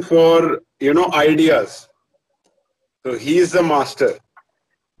seen for ideas. So he is the master.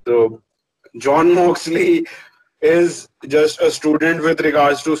 So John Moxley is just a student with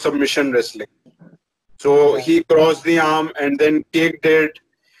regards to submission wrestling. So Yeah. he crossed the arm and then kicked it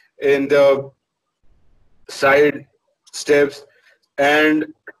in the side steps.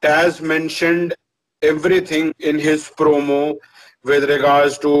 And Taz mentioned everything in his promo with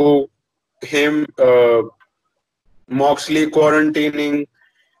regards to him, Moxley quarantining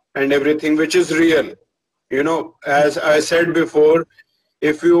and everything, which is real. As I said before,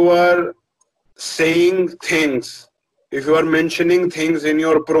 if you are saying things, if you are mentioning things in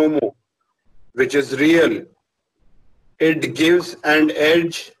your promo, which is real, it gives an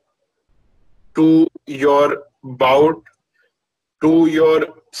edge to your bout, to your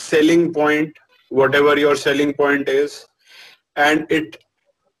selling point, whatever your selling point is, and it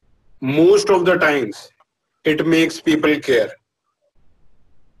most of the times it makes people care.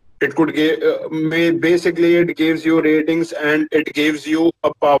 It could give basically it gives you ratings and it gives you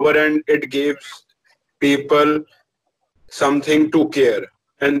a power and it gives people something to care,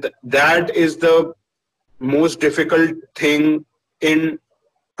 and that is the most difficult thing in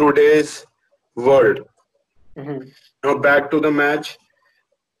today's world. Hmm. Now back to the match.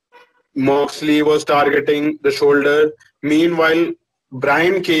 Moxley was targeting the shoulder. Meanwhile,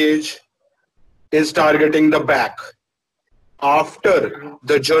 Brian Cage is targeting the back after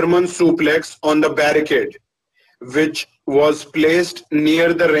the German suplex on the barricade, which was placed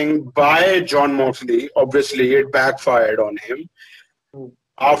near the ring by John Moxley. Obviously, it backfired on him.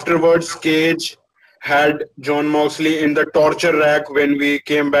 Afterwards, Cage had John Moxley in the torture rack when we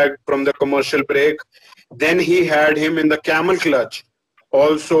came back from the commercial break. Then he had him in the camel clutch,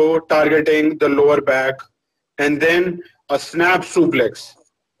 also targeting the lower back, and then a snap suplex,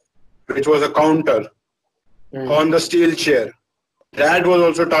 which was a counter Hmm. on the steel chair. That was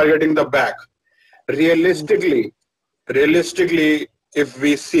also targeting the back. Realistically, realistically, if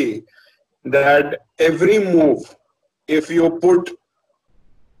we see that every move, if you put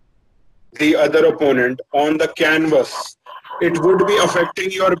the other opponent on the canvas, it would be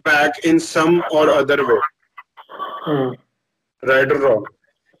affecting your back in some or other way, Hmm. right or wrong.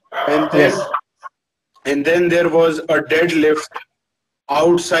 And Yes. then and then there was a deadlift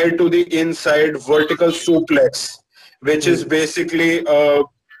outside to the inside vertical suplex, which is Hmm. basically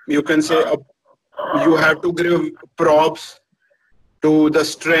you can say you have to give props to the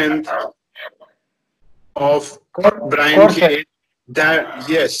strength of Brian Core strength. Cage. That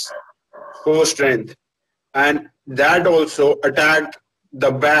yes, core strength, and that also attacked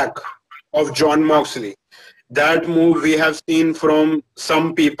the back of John Moxley. That move we have seen from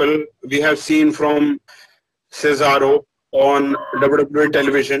some people. We have seen from Cesaro on WWE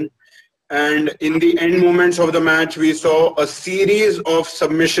television. And in the end moments of the match, we saw a series of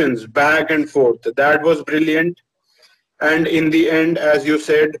submissions back and forth. That was brilliant. And in the end, as you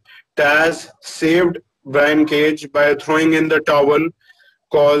said, Taz saved Brian Cage by throwing in the towel,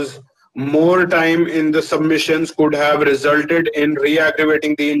 cause more time in the submissions could have resulted in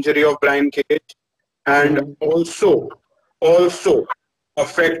re-aggravating the injury of Brian Cage, and Mhm. also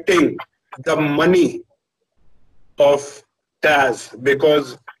affecting the money of Taz,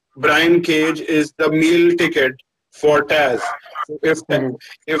 because Brian Cage is the meal ticket for Taz. So Mhm.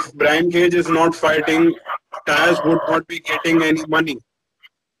 if Brian Cage is not fighting, Taz would not be getting any money.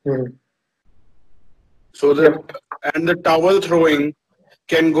 Mhm. So Yep. the towel throwing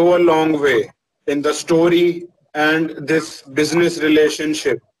can go a long way in the story and this business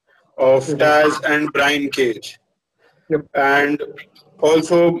relationship of Mhm. Taz and Brian Cage. Yep. And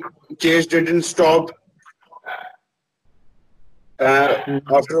also, Cage didn't stop Mhm.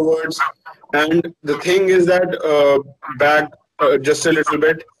 afterwards. And the thing is that back just a little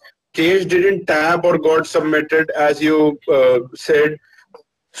bit, Cage didn't tap or got submitted as you said.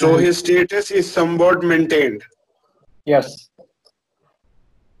 So Mhm. his status is somewhat maintained. Yes.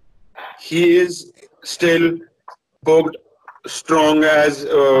 He is still booked strong as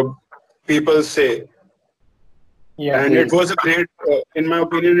people say. Yeah, And he it is. was a great, in my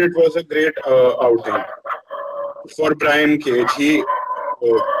opinion, it was a great outing for Brian Cage. He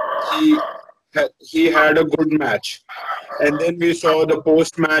he had a good match, and then we saw the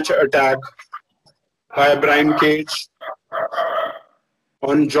post-match attack by Brian Cage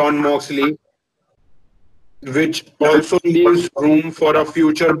on John Moxley, which also leaves room for a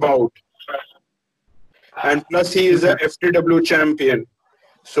future bout. And plus, he is a Mhm. FTW champion,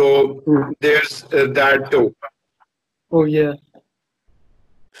 so Mhm. there's that too. Oh yeah.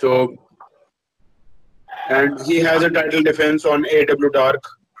 So, and he has a title defense on AEW Dark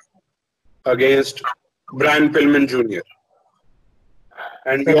against Brian Pillman Jr.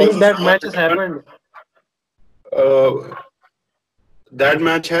 And I we think also that saw a match has return. happened. Uh, that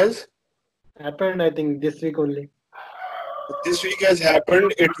match has Happened. I think this week only. this week has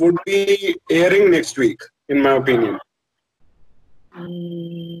happened. It would be airing next week, in my opinion.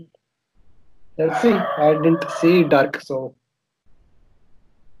 Mm, let's see. I didn't see Dark, so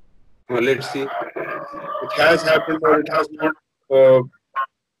Let's see. It has happened or it has not. Uh,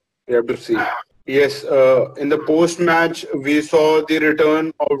 we have to see. Yes, in the post match, we saw the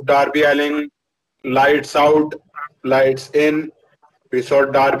return of Darby Allin, lights out, lights in. We saw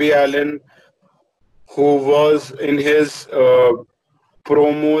Darby Allin, who was in his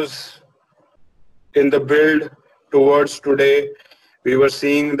promos in the build towards today. We were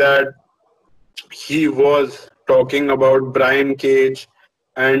seeing that he was talking about Brian Cage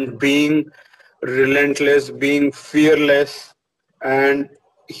and being relentless, being fearless, and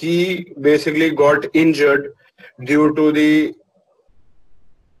he basically got injured due to the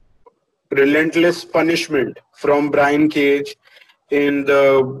relentless punishment from Brian Cage in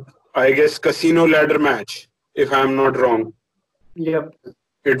the, I guess, casino ladder match, if I'm not wrong. yep.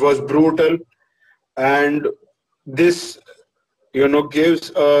 It was brutal, and this,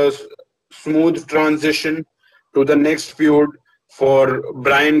 gives a smooth transition to the next feud for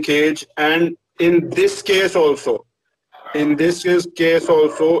Brian Cage. And in this case also,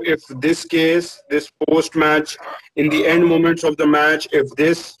 if this post match, in the end moments of the match, if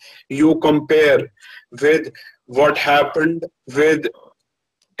this you compare with what happened with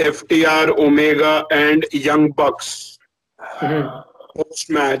FTR, Omega, and Young Bucks Mhm. post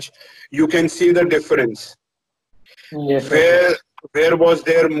match, you can see the difference. Yes, yes, yes. Where was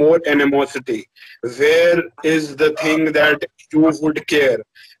there more animosity? Where is the thing that you would care?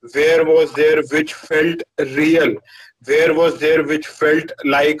 Where was there which felt real? Where was there which felt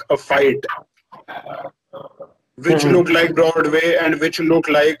like a fight? Which Mhm. looked like Broadway and which looked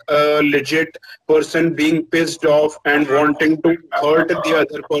like a legit person being pissed off and wanting to hurt the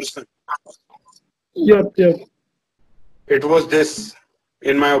other person? Yep, yep. It was this,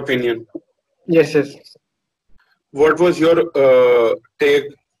 in my opinion. Yes, yes. What was your take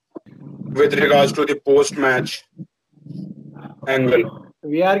with regards to the post match angle?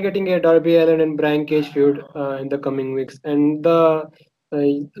 We are getting a Darby Allin and Brian Cage feud in the coming weeks, and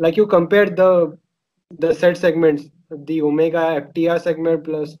like you compared the set segments, the Omega FTR segment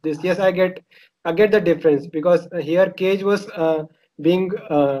plus this. Yes, I get the difference because here Cage was being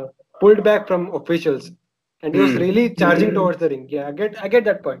pulled back from officials, and he was Hmm. really charging towards the ring. Yeah, I get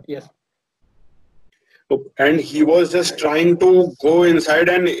that point. Yes. And he was just trying to go inside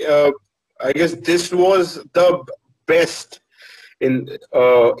and I guess this was the best in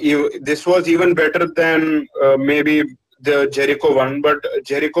this was even better than maybe the Jericho one, but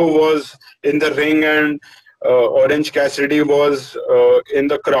Jericho was in the ring and Orange Cassidy was in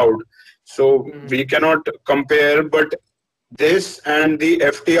the crowd, so Mm, we cannot compare. But this and the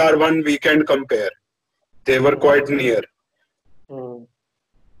FTR one we can compare. They were mm, quite near, mm.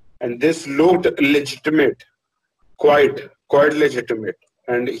 and this looked legitimate, quite legitimate,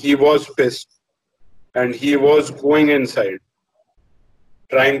 and he was pissed and he was going inside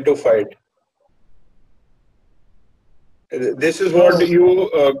trying to fight. This is what Oh, you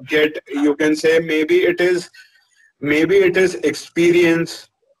get. You can say maybe it is experience,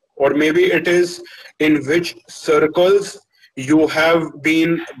 or maybe it is in which circles you have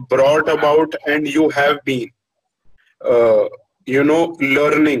been brought about and you have been uh,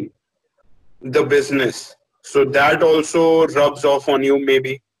 learning the business, so that also rubs off on you.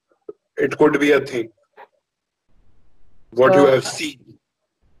 Maybe it could be a thing what you uh, have seen.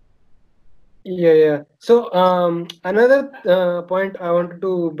 yeah, yeah. So, another point I wanted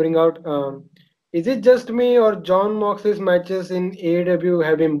to bring out, is it just me or John Moxley's matches in AEW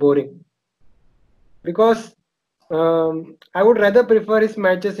have been boring? Because I would rather prefer his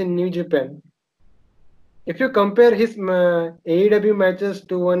matches in New Japan. If you compare his AEW matches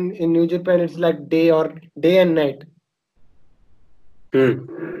to one in New Japan, it's like day and night. Hmm.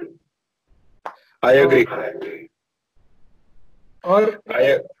 I Or agree. or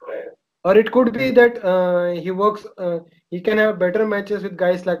I or it could be that he can have better matches with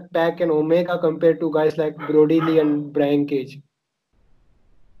guys like Pac and Omega compared to guys like Brody Lee and Brian Cage.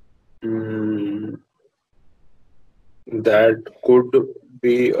 mm, that could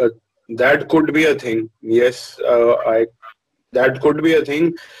be a that could be a thing. Yes, I that could be a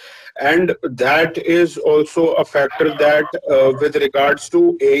thing, and that is also a factor that with regards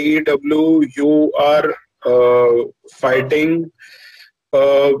to AEW, you are fighting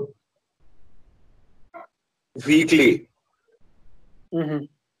uh, weekly, Mm-hmm.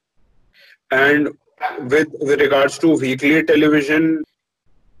 and with regards to weekly television,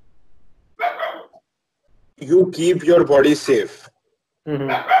 you keep your body safe. Mm-hmm.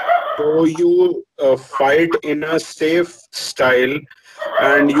 So you fight in a safe style,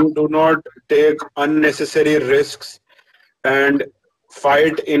 and you do not take unnecessary risks, and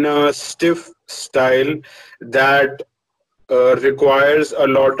fight in a stiff style that requires a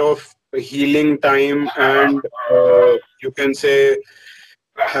lot of healing time, and you can say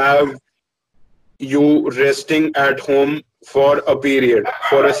have you resting at home for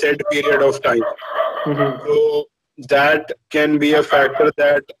a set period of time. Mm-hmm. So that can be a factor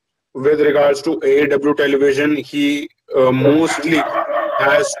that, with regards to AEW television, he mostly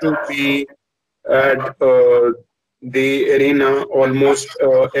has to be at the arena almost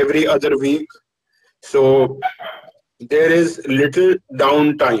every other week. So there is little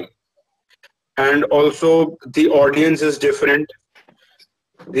downtime, and also the audience is different.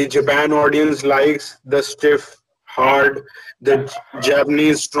 The Japan audience likes the stiff, hard, the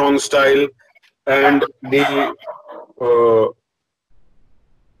Japanese strong style, and the uh,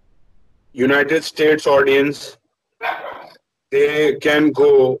 United States audience, they can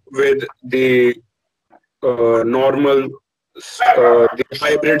go with the the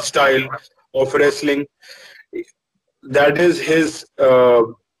hybrid style of wrestling. That is his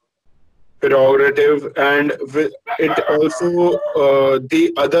prerogative, and it also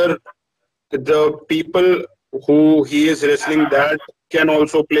the people who he is wrestling, that can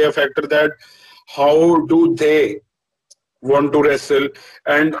also play a factor, that how do they want to wrestle,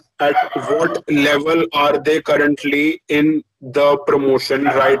 and at what level are they currently in the promotion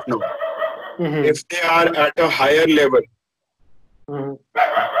right now. Mm-hmm. If they are at a higher level, Mm-hmm.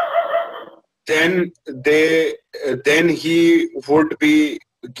 then then he would be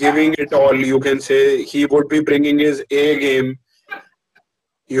giving it all. You can say he would be bringing his A game,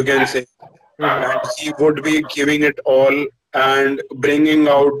 you can say, and Mm-hmm. he would be giving it all and bringing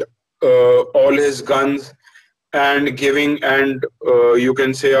out all his guns and giving, and you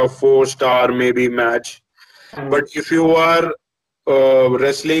can say, a 4-star maybe match. But if you are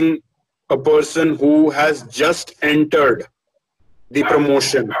wrestling a person who has just entered the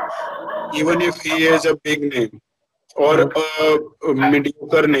promotion, even if he is a big name or a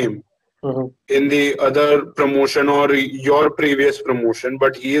mediocre name Mm-hmm. in the other promotion or your previous promotion,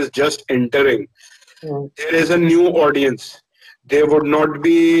 but he is just entering, Mm-hmm. there is a new audience. There would not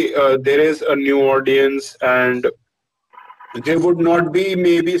be, there is a new audience, and they would not be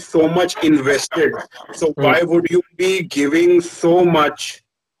maybe so much invested. So why would you be giving so much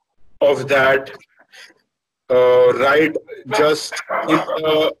of that right just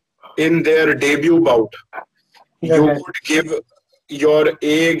in their debut bout, Go you ahead. could give your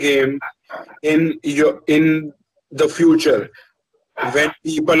A game in the future when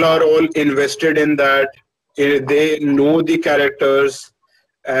people are all invested in that. They know the characters,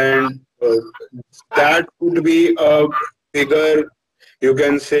 and that would be a bigger, you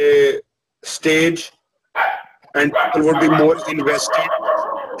can say, stage, and people would be more invested.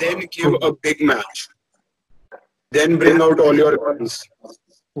 Then give a Mhm. big match, then bring out all your guns.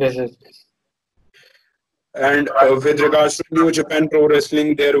 Yes, yes. And with regards to New Japan Pro Wrestling,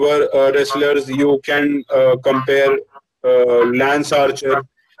 there were wrestlers you can compare. Lance Archer,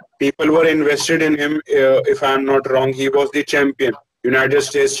 people were invested in him. If I'm not wrong, he was the champion, United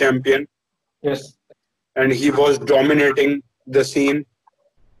States champion, Yes. and he was dominating the scene.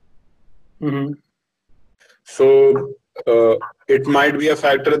 Mm-hmm. So it might be a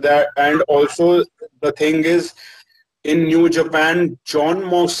factor that, and also the thing is, in New Japan, John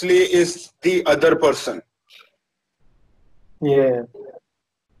Moxley is the other person. Yeah.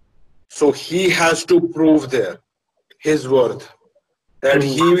 So he has to prove there his worth, that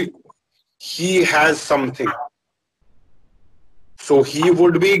Mm-hmm. he has something. So he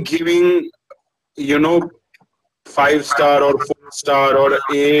would be giving, you know, 5 star or 4 star or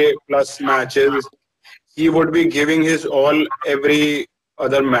A plus matches. He would be giving his all every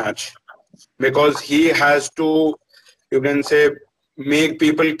other match because he has to, you can say, make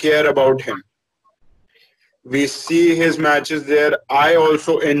people care about him. We see his matches there. I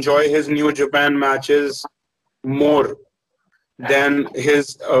also enjoy his New Japan matches more than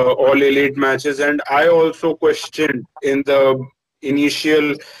his all elite matches, and I also questioned in the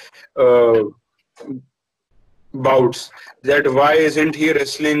initial uh, bouts that why isn't he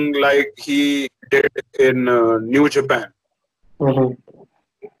wrestling like he did in New Japan. Mm-hmm.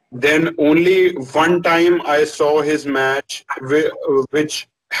 Then only one time I saw his match which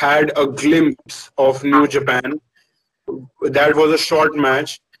had a glimpse of New Japan. That was a short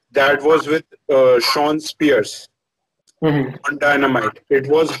match. That was with Sean Spears Mm-hmm. on Dynamite. It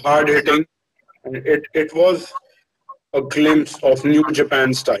was hard hitting, and it was a glimpse of New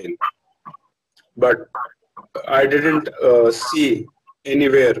Japan style. But I didn't see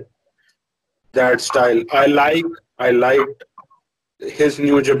anywhere that style. I liked his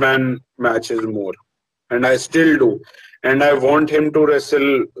New Japan matches more, and I still do. And I want him to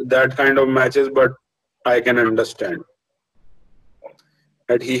wrestle that kind of matches, but I can understand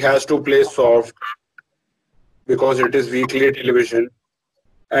that he has to play soft because it is weekly television,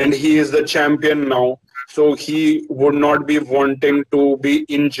 and he is the champion now. So he would not be wanting to be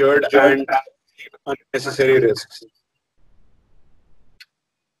injured and unnecessary risks.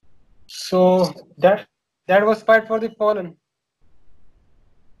 So that was Fight for the Fallen.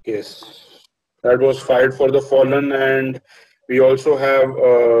 Yes, that was Fight for the Fallen, and we also have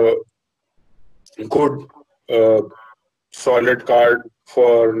a good, uh, solid card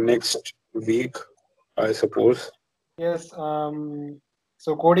for next week, I suppose. Yes.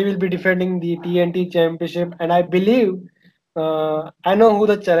 So Cody will be defending the TNT Championship, and I believe I know who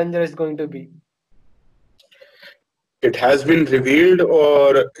the challenger is going to be. It has been revealed,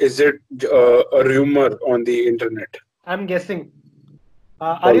 or is it a rumor on the internet? I'm guessing.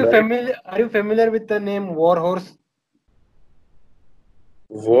 Are All you right. familiar? Are you familiar with the name Warhorse?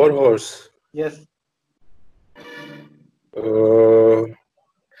 Warhorse. Yes. Uh,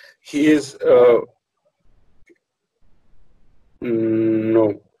 he is.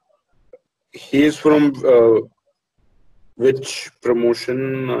 No, he is from which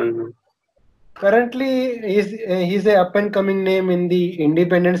promotion? Currently, he's a up and coming name in the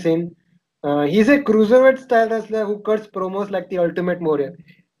independent scene. He's a cruiserweight style wrestler who cuts promos like the Ultimate Warrior.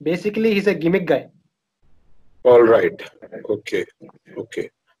 Basically, he's a gimmick guy. All right. Okay. Okay.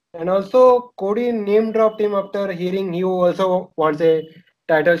 And also, Cody name dropped him after hearing he also wants a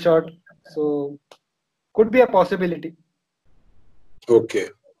title shot. So, could be a possibility. Okay.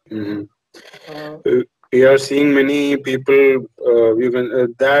 Mhm. Uh, We are seeing many people.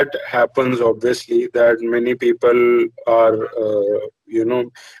 That happens obviously. That many people are,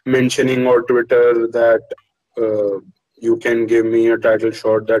 mentioning on Twitter that you can give me a title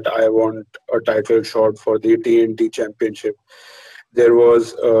shot. That I want a title shot for the TNT Championship. There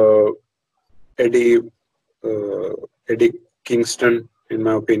was Eddie uh, Eddie Kingston, in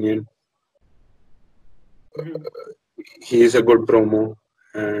my opinion. mhm. He is a good promo,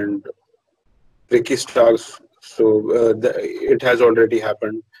 and Ricky Starks. So it has already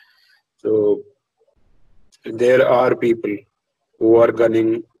happened. So there are people who are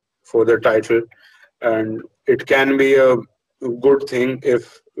gunning for the title, and it can be a good thing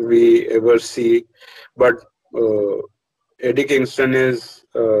if we ever see. But uh, Eddie Kingston is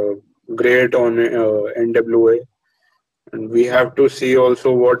great on NWA. And we have to see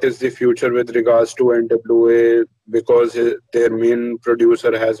also what is the future with regards to NWA, because their main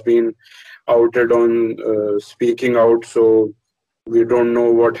producer has been outed on speaking out. So we don't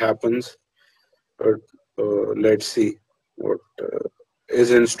know what happens. But let's see what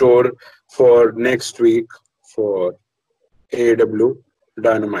is in store for next week for AEW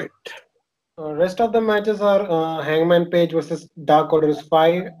Dynamite. Rest of the matches are Hangman Page versus Dark Orders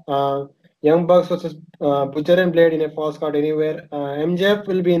 5, Young Bucks versus Butcher and Blade in a false count anywhere. MJF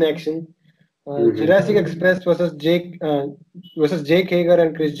will be in action. Jurassic Hmm. Express versus Jake Hager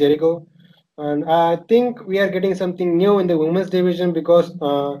and Chris Jericho. And I think we are getting something new in the women's division because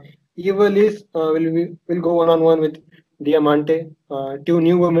Evil is will go one on one with Diamante, two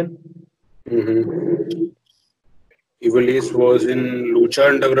new women. Hmm. Ivalice was in Lucha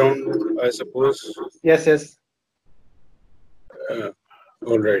Underground, I suppose. Yes, yes. Uh,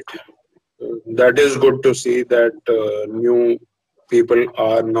 all right. That is good to see that new people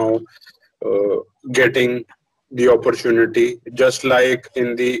are now uh, getting the opportunity. Just like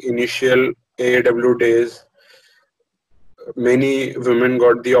in the initial AEW days, many women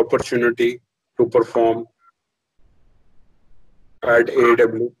got the opportunity to perform at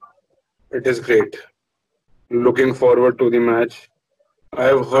AEW. It is great. Looking forward to the match. I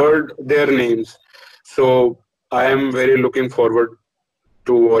have heard their names, so I am very looking forward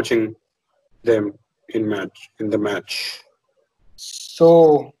to watching them in the match.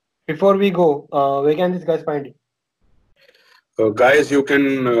 So before we go, where can these guys find you? Guys, you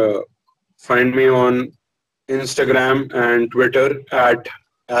can find me on Instagram and Twitter at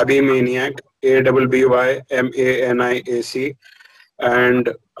Abimaniac, ABBYMANIAC, and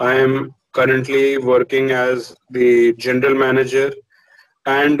I am currently working as the general manager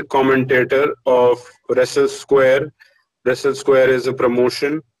and commentator of Wrestle Square. Wrestle Square is a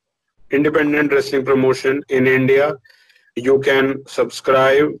promotion, independent wrestling promotion in India. You can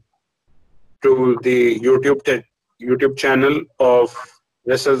subscribe to the YouTube channel of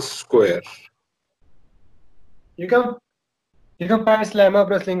Wrestle Square. You can you can find Slam Up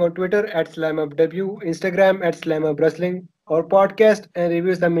Wrestling on Twitter at SlamUpW, Instagram at Slam Up Wrestling. Our podcast and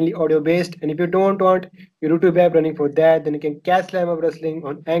reviews are mainly audio based. And if you don't want your YouTube app running for that, then you can catch Slam Up Wrestling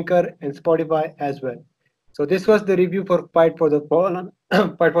on Anchor and Spotify as well. So this was the review for Fight for the Fallen,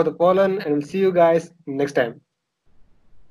 Fight for the Fallen, and we'll see you guys next time.